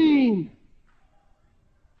 13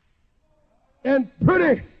 and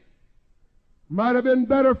pretty. Might have been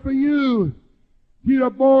better for you if you'd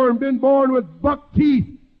have been born with buck teeth,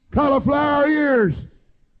 cauliflower ears,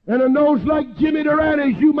 and a nose like Jimmy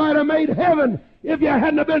Durant's. You might have made heaven if you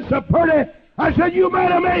hadn't have been so pretty. I said you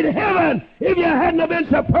might have made heaven if you hadn't have been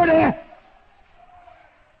so pretty.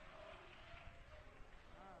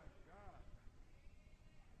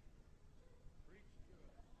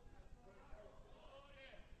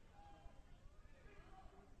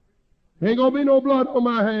 Ain't going to be no blood on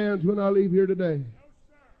my hands when I leave here today.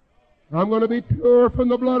 I'm going to be pure from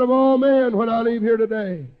the blood of all men when I leave here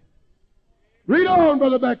today. Read on,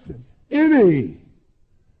 Brother Beckton. Any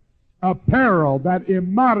apparel that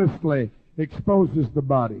immodestly exposes the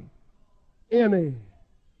body. Any.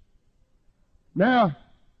 Now,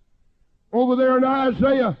 over there in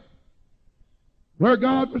Isaiah, where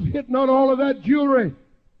God was hitting on all of that jewelry,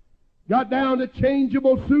 got down to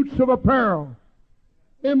changeable suits of apparel.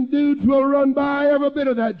 Them dudes will run by every bit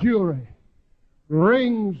of that jewelry.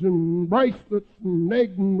 Rings and bracelets and neck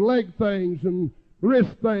and leg things and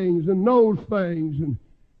wrist things and nose things. And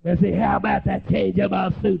they say, how about that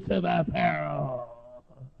changeable suits of apparel?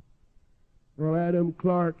 Well, Adam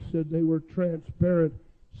Clark said they were transparent,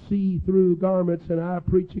 see-through garments, and I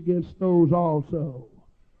preach against those also.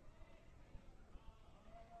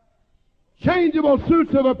 Changeable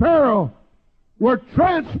suits of apparel were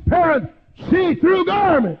transparent, see-through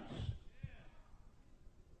garments.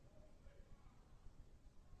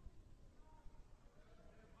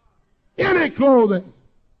 Any clothing.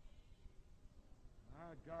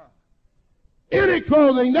 Any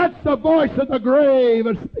clothing. That's the voice of the grave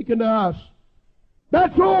is speaking to us.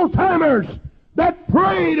 That's old-timers that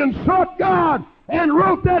prayed and sought God and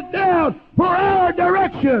wrote that down for our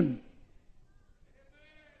direction.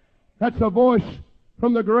 That's a voice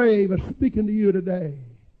from the grave speaking to you today.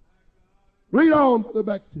 Read on, Brother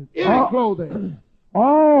Beckton. Any clothing.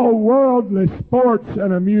 All worldly sports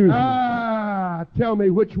and amusement. Tell me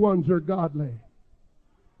which ones are godly.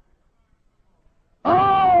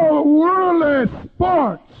 All worldly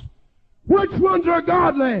sports. Which ones are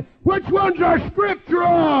godly? Which ones are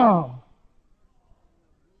scriptural?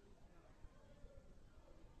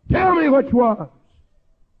 Tell me which ones.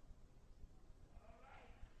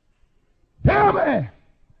 Tell me.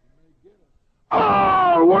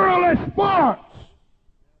 All worldly sports.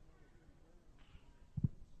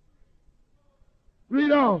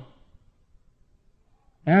 Read on.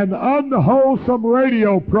 And unwholesome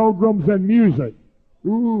radio programs and music.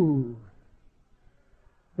 Ooh.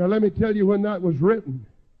 Now let me tell you when that was written.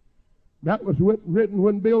 That was written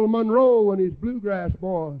when Bill Monroe and his bluegrass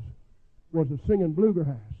boys was singing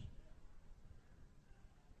bluegrass.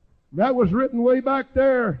 That was written way back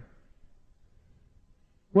there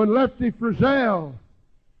when Lefty Frizzell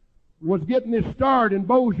was getting his start in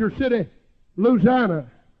Bossier City, Louisiana.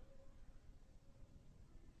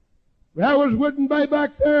 That was written way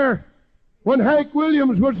back there when Hank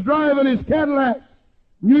Williams was driving his Cadillac.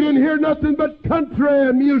 You didn't hear nothing but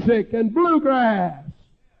country music and bluegrass.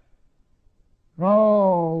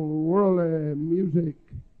 All worldly music.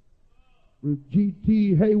 If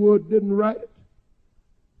G.T. Haywood didn't write it,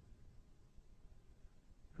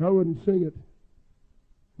 I wouldn't sing it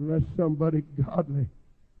unless somebody godly.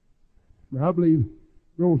 Now, I believe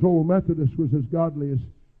those old Methodists was as godly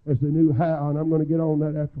as they knew how, and I'm going to get on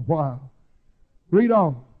that after a while. Read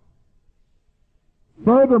on.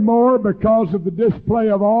 Furthermore, because of the display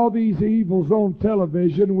of all these evils on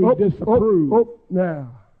television, we disapprove. Now,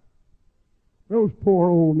 those poor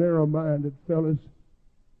old narrow-minded fellas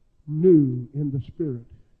knew in the Spirit.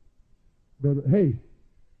 But hey,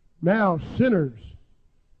 now sinners,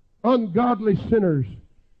 ungodly sinners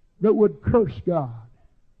that would curse God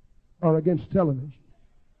are against television.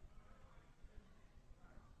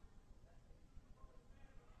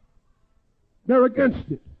 They're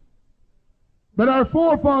against it. But our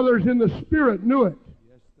forefathers in the Spirit knew it.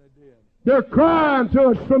 Yes, they did. They're crying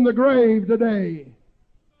to us from the grave today.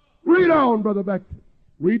 Read on, Brother Beckton.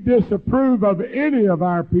 We disapprove of any of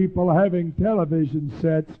our people having television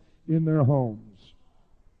sets in their homes.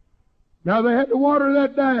 Now they had to water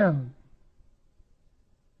that down.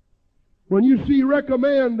 When you see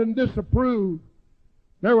recommend and disapprove,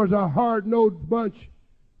 there was a hard-nosed bunch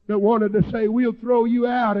that wanted to say, we'll throw you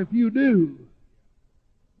out if you do.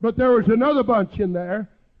 But there was another bunch in there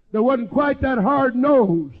that wasn't quite that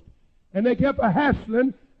hard-nosed. And they kept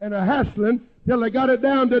a-hassling and a-hassling till they got it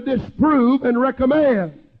down to disprove and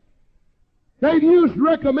recommend. They've used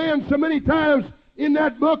recommend so many times in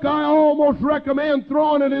that book, I almost recommend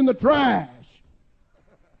throwing it in the trash.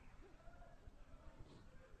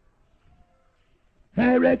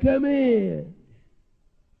 I recommend.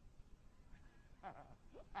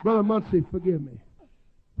 Brother Muncie, forgive me.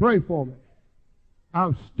 Pray for me.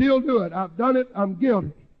 I'll still do it. I've done it. I'm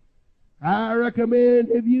guilty. I recommend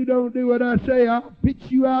if you don't do what I say, I'll pitch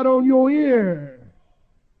you out on your ear.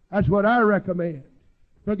 That's what I recommend.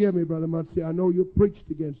 Forgive me, Brother Muncie. I know you preached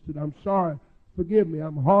against it. I'm sorry. Forgive me.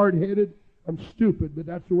 I'm hard-headed. I'm stupid, but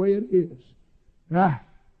that's the way it is. My.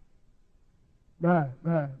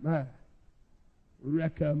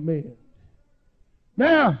 Recommend.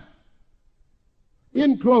 Now,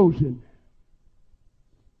 in closing,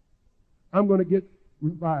 I'm going to get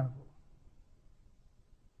revival.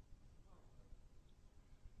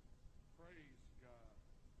 Praise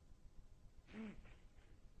God.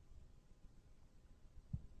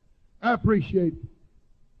 I appreciate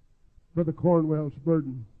Brother Cornwell's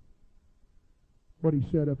burden, what he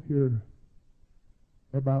said up here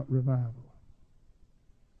about revival.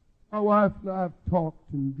 My wife and I have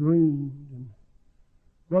talked and dreamed, and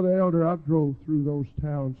Brother Elder, I've drove through those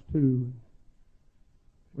towns too.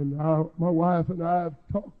 And my wife and I have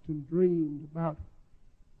talked and dreamed about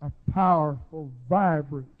a powerful,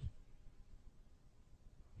 vibrant,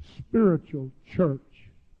 spiritual church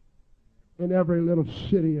in every little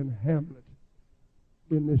city and hamlet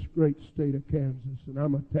in this great state of Kansas, and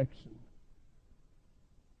I'm a Texan.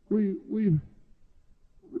 We've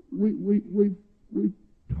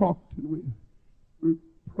talked and we've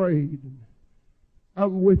prayed. And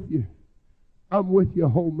I'm with you. I'm with you,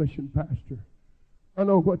 Home Mission Pastor. I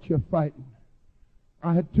know what you're fighting.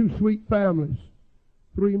 I had 2 sweet families,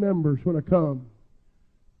 3 members when I come.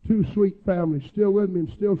 2 sweet families, still with me and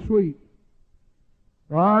still sweet.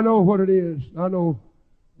 I know what it is. I know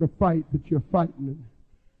the fight that you're fighting.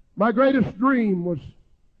 My greatest dream was,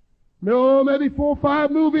 maybe 4 or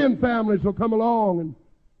 5 move-in families will come along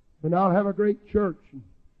And I'll have a great church.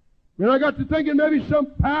 And I got to thinking maybe some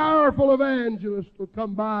powerful evangelist will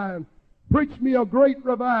come by and preach me a great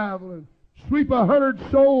revival and sweep 100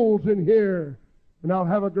 souls in here. And I'll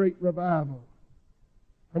have a great revival.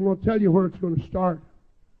 I'm going to tell you where it's going to start.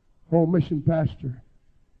 Oh, mission pastor,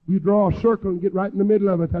 you draw a circle and get right in the middle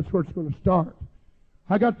of it. That's where it's going to start.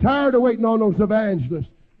 I got tired of waiting on those evangelists.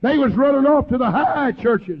 They was running off to the high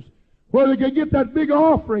churches where they could get that big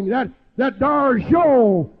offering, that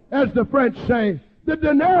d'argent, as the French say, the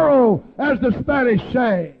dinero, as the Spanish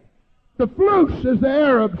say, the flus, as the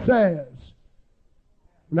Arab says.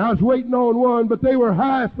 And I was waiting on one, but they were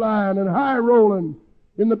high-flying and high-rolling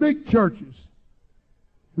in the big churches.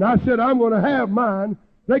 And I said, I'm going to have mine.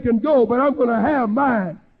 They can go, but I'm going to have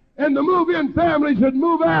mine. And the move-in families would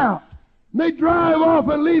move out. And they'd drive off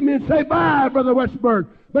and leave me and say, bye, Brother Westberg.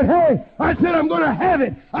 But hey, I said, I'm going to have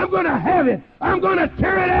it. I'm going to have it. I'm going to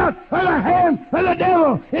tear it out of the hand of the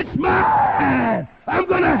devil. It's mine. I'm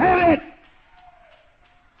going to have it.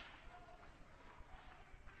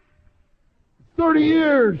 30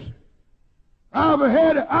 years, I've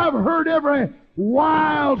heard every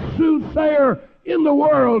wild soothsayer in the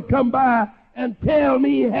world come by and tell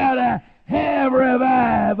me how to have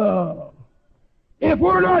revival. If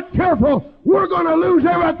we're not careful, we're going to lose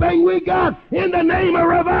everything we got in the name of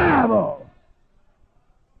revival.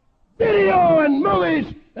 Video and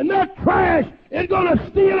movies and that trash is going to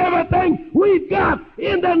steal everything we've got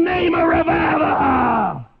in the name of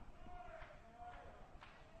revival.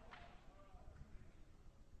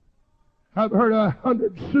 I've heard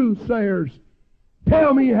 100 soothsayers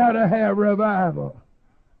tell me how to have revival.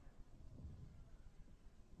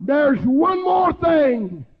 There's one more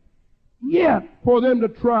thing yet for them to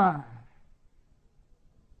try.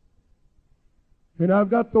 And I've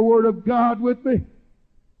got the Word of God with me,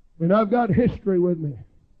 and I've got history with me.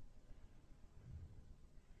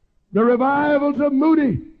 The revivals of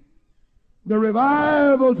Moody, the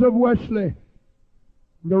revivals of Wesley,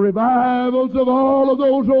 the revivals of all of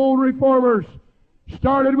those old reformers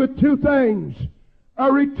started with two things: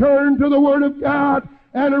 a return to the Word of God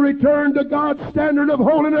and a return to God's standard of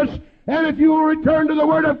holiness. And if you will return to the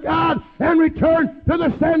Word of God and return to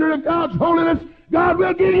the standard of God's holiness, God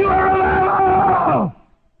will give you a revival.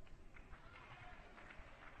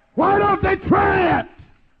 Why don't they try it?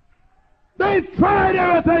 They've tried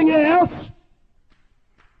everything else.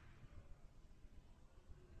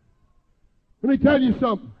 Let me tell you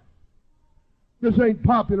something. This ain't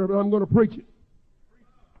popular, but I'm going to preach it.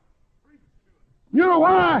 You know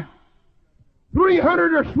why?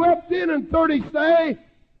 300 are swept in and 30 stay.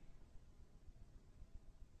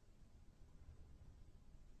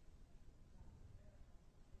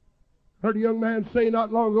 Heard a young man say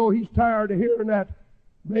not long ago he's tired of hearing that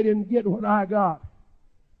they didn't get what I got.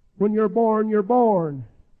 When you're born, you're born.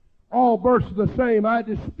 All births are the same. I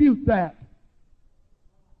dispute that.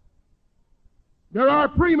 There are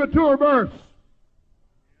premature births.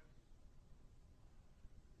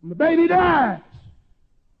 And the baby dies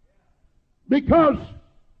because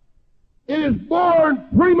it is born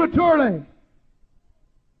prematurely.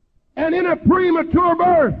 And in a premature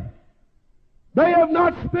birth, they have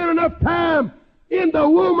not spent enough time in the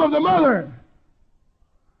womb of the mother.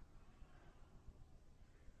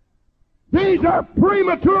 These are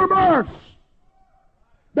premature births.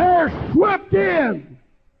 They're swept in,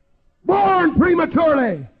 born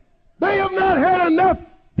prematurely. They have not had enough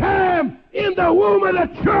time in the womb of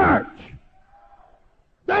the church.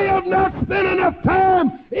 They have not spent enough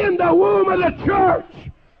time in the womb of the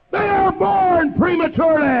church. They are born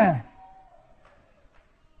prematurely.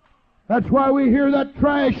 That's why we hear that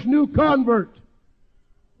trash new convert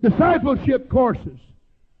discipleship courses,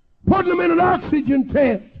 putting them in an oxygen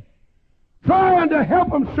tent, trying to help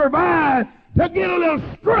them survive, to get a little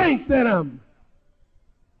strength in them.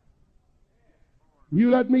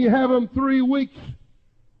 You let me have them 3 weeks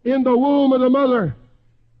in the womb of the mother.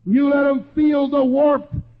 You let them feel the warmth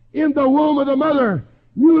in the womb of the mother.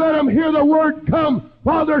 You let them hear the word come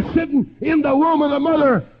while they're sitting in the womb of the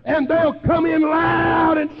mother, and they'll come in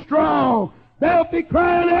loud and strong. They'll be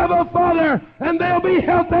crying, Abba, Father, and they'll be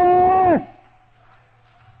healthy.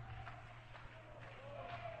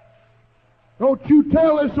 Don't you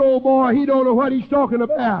tell this old boy he don't know what he's talking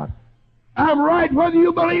about. I'm right whether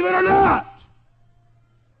you believe it or not.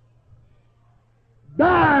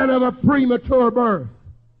 Dying of a premature birth.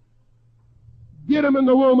 Get them in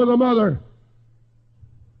the womb of the mother.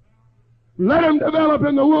 Let them develop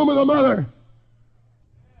in the womb of the mother.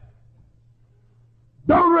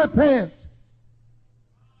 Don't repent.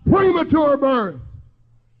 Premature birth.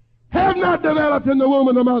 Have not developed. developed in the womb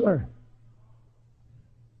of the mother.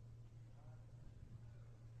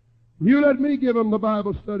 You let me give them the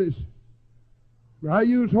Bible studies. I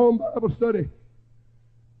use home Bible study.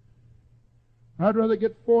 I'd rather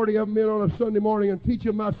get 40 of them in on a Sunday morning and teach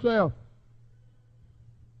them myself.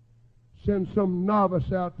 Send some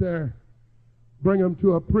novice out there, bring them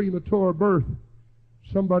to a premature birth,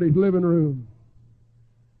 somebody's living room.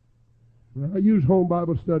 I use home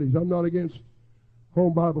Bible studies. I'm not against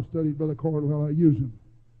home Bible studies, Brother Cornwell. I use them.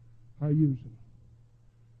 I use them.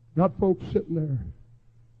 Got folks sitting there.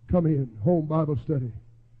 Come in, home Bible study.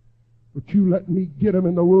 But you let me get them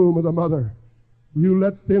in the womb of the mother. You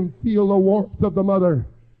let them feel the warmth of the mother.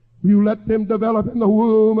 You let them develop in the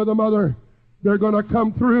womb of the mother. They're going to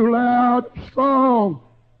come through loud, strong,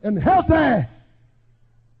 and healthy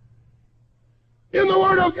in the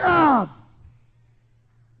Word of God.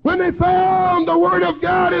 When they found the Word of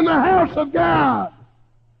God in the house of God,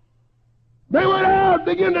 they went out,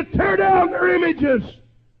 began to tear down their images,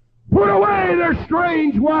 put away their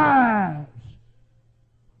strange wives.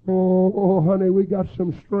 Oh, honey, we got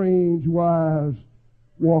some strange wives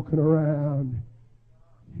walking around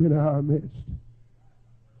in our midst.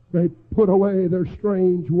 They put away their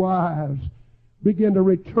strange wives, begin to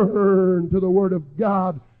return to the Word of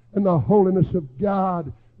God and the holiness of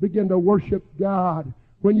God, begin to worship God.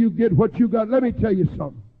 When you get what you got, let me tell you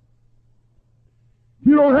something. If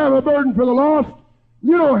you don't have a burden for the lost,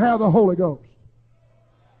 you don't have the Holy Ghost.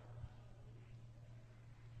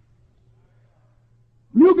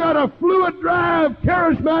 You got a fluid drive,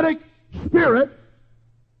 charismatic spirit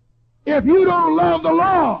if you don't love the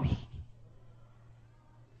lost.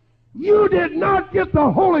 You did not get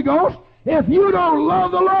the Holy Ghost if you don't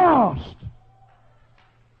love the lost.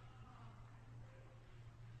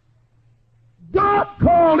 God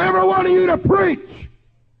called every one of you to preach.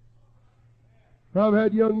 I've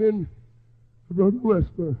had young men, Brother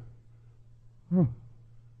Westberg, I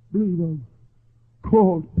believe I'm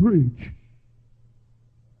called to preach.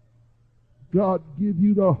 God give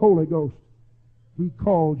you the Holy Ghost. He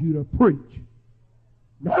called you to preach.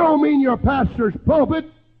 That don't mean you're a pastor's pulpit.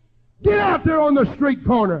 Get out there on the street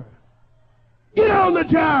corner. Get on the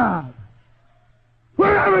job.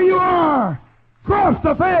 Wherever you are, cross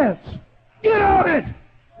the fence. Get on it.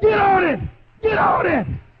 Get on it. Get on it.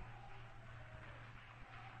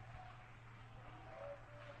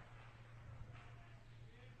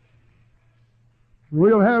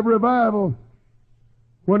 We'll have revival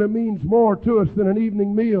when it means more to us than an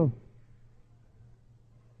evening meal.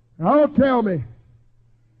 Now, tell me,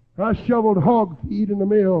 I shoveled hog feed in the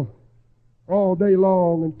mill all day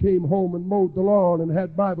long and came home and mowed the lawn and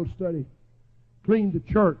had Bible study, cleaned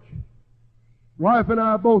the church. Wife and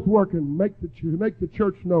I both working, make the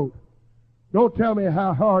church note. Don't tell me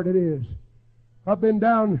how hard it is. I've been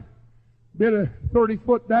a 30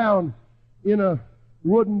 foot down in a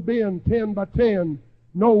wooden bin, 10 by 10,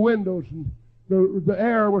 no windows, and the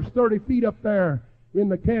air was 30 feet up there in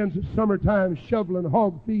the Kansas summertime, shoveling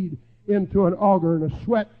hog feed into an auger, and a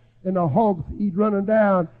sweat and the hog feed running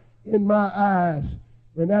down in my eyes.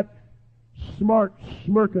 And that smart,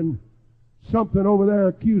 smirking something over there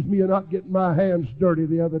accused me of not getting my hands dirty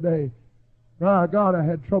the other day. My God, I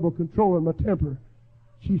had trouble controlling my temper.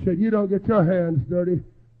 She said, "You don't get your hands dirty."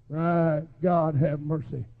 My God, have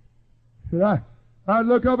mercy. And I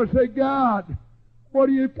look up and say, "God, what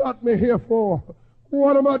do you got me here for?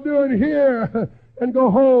 What am I doing here?" And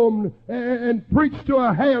go home and preach to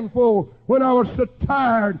a handful when I was so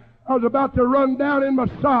tired. I was about to run down in my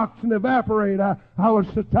socks and evaporate. I was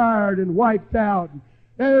so tired and wiped out.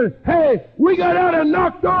 And hey, we got out and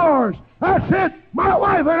knocked doors. I said, my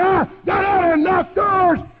wife and I got out and knocked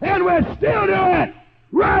doors, and we still do it.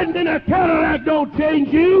 Riding in a Cadillac don't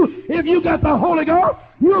change you. If you got the Holy Ghost,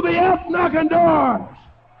 you'll be out knocking doors.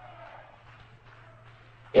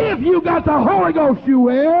 If you got the Holy Ghost, you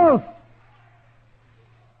will.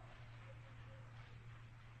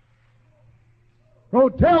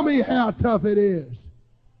 Don't tell me how tough it is.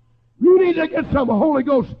 You need to get some Holy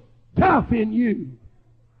Ghost tough in you.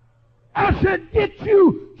 I said, get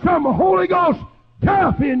you some Holy Ghost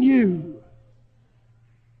tough in you.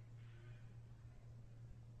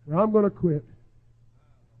 Now, I'm going to quit.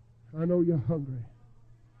 I know you're hungry.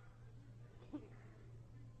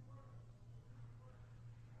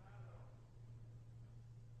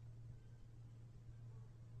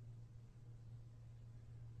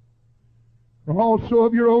 Also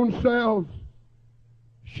of your own selves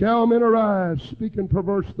shall men arise, speaking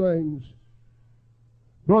perverse things.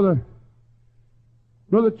 Brother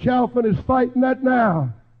Chalfin is fighting that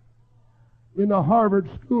now in the Harvard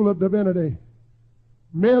School of Divinity.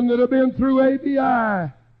 Men that have been through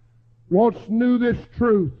ABI once knew this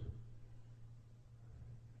truth.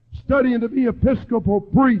 Studying to be Episcopal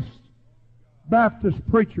priests Baptist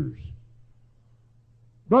preachers.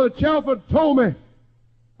 Brother Chalfant told me,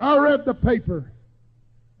 I read the paper,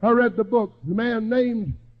 I read the book, the man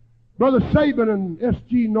named Brother Sabin and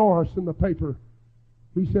S.G. Norris in the paper.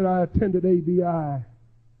 He said, I attended ABI.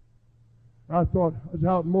 I thought, I was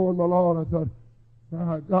out mowing my lawn, I thought,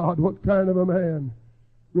 my God, what kind of a man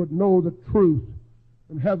would know the truth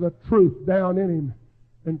and have the truth down in him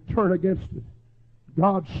and turn against it.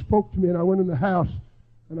 God spoke to me, and I went in the house,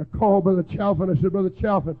 and I called Brother Chalfant. I said, Brother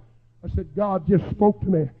Chalfant, I said, God just spoke to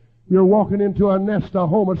me. You're walking into a nest of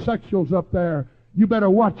homosexuals up there. You better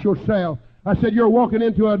watch yourself. I said, you're walking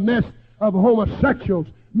into a nest of homosexuals,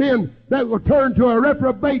 men that will turn to a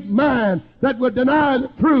reprobate mind, that would deny the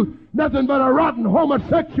truth. Nothing but a rotten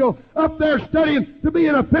homosexual up there studying to be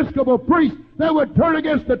an Episcopal priest that would turn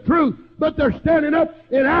against the truth. But they're standing up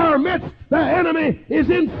in our midst. The enemy is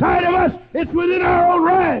inside of us. It's within our own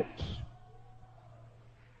ranks.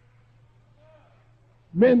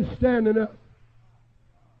 Men standing up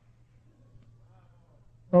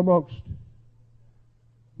amongst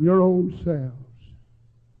your own selves.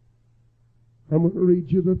 I'm going to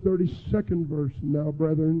read you the 32nd verse now,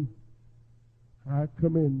 brethren. I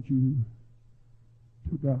commend you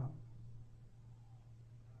to God.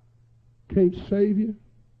 Can't save you.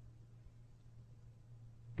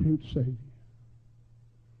 Can't save you.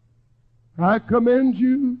 I commend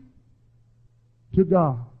you to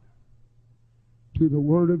God, to the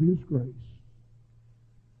word of His grace,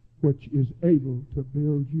 which is able to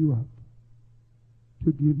build you up,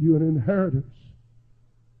 to give you an inheritance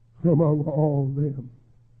among all them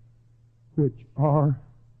which are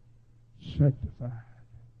sanctified.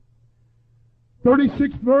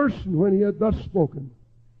 36th verse, and when he had thus spoken,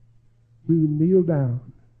 he kneeled down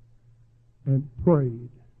and prayed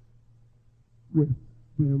with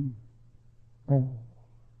them all.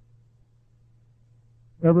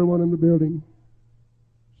 Everyone in the building,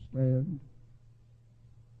 stand.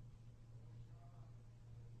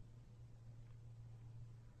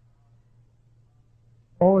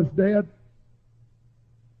 Paul is dead.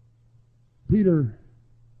 Peter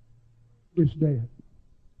is dead.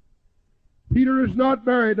 Peter is not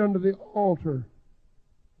buried under the altar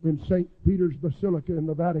in St. Peter's Basilica in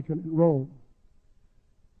the Vatican in Rome.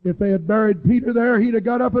 If they had buried Peter there, he'd have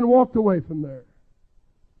got up and walked away from there.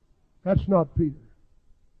 That's not Peter.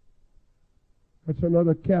 That's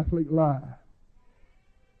another Catholic lie.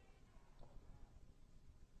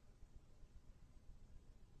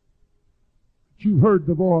 You heard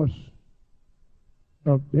the voice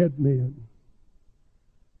of dead men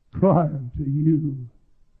crying to you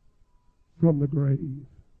from the grave.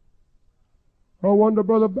 I wonder,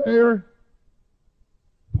 Brother Bayer,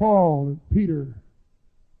 Paul and Peter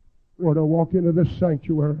were to walk into this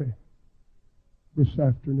sanctuary this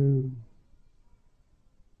afternoon.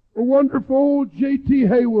 A wonderful J.T.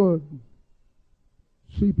 Haywood,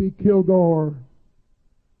 C.P. Kilgore,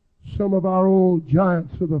 some of our old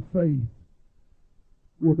giants of the faith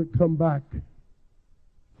were to come back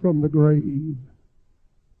from the grave,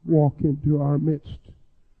 walk into our midst,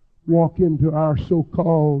 walk into our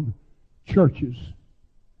so-called churches.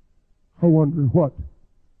 I wonder what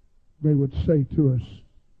they would say to us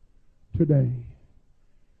today.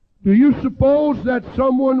 Do you suppose that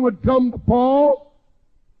someone would come to Paul,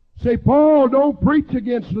 say, Paul, don't preach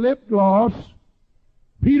against lip gloss.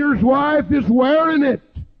 Peter's wife is wearing it.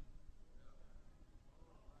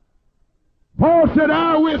 Paul said,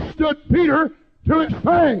 I withstood Peter to his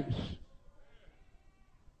face.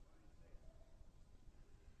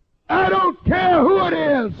 I don't care who it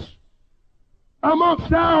is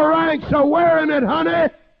amongst our ranks are wearing it,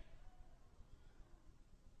 honey.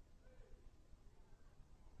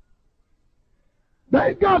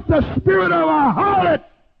 They've got the spirit of a harlot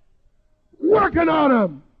working on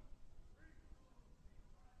them.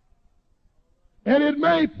 And it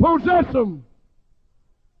may possess them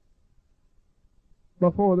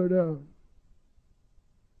before they're done.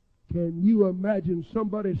 Can you imagine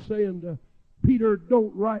somebody saying to Peter,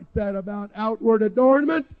 don't write that about outward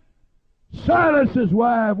adornment? Silas's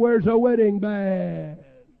wife wears a wedding band.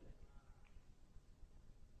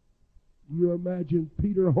 You imagine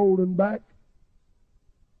Peter holding back?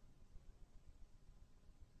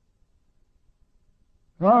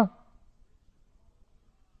 Huh?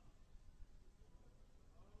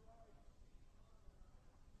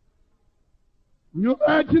 You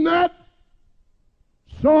imagine that?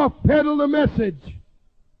 Soft pedal the message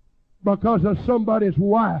because of somebody's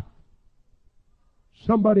wife,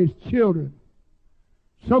 somebody's children,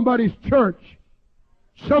 somebody's church,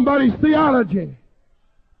 somebody's theology.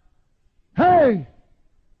 Hey,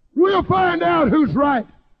 we'll find out who's right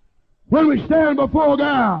when we stand before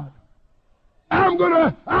God. I'm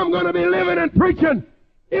gonna be living and preaching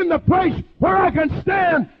in the place where I can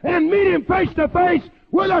stand and meet Him face to face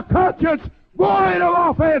with a conscience void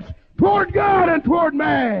of offense toward God and toward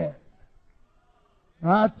man.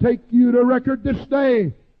 I take you to record this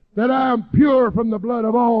day that I am pure from the blood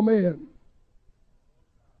of all men.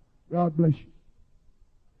 God bless you.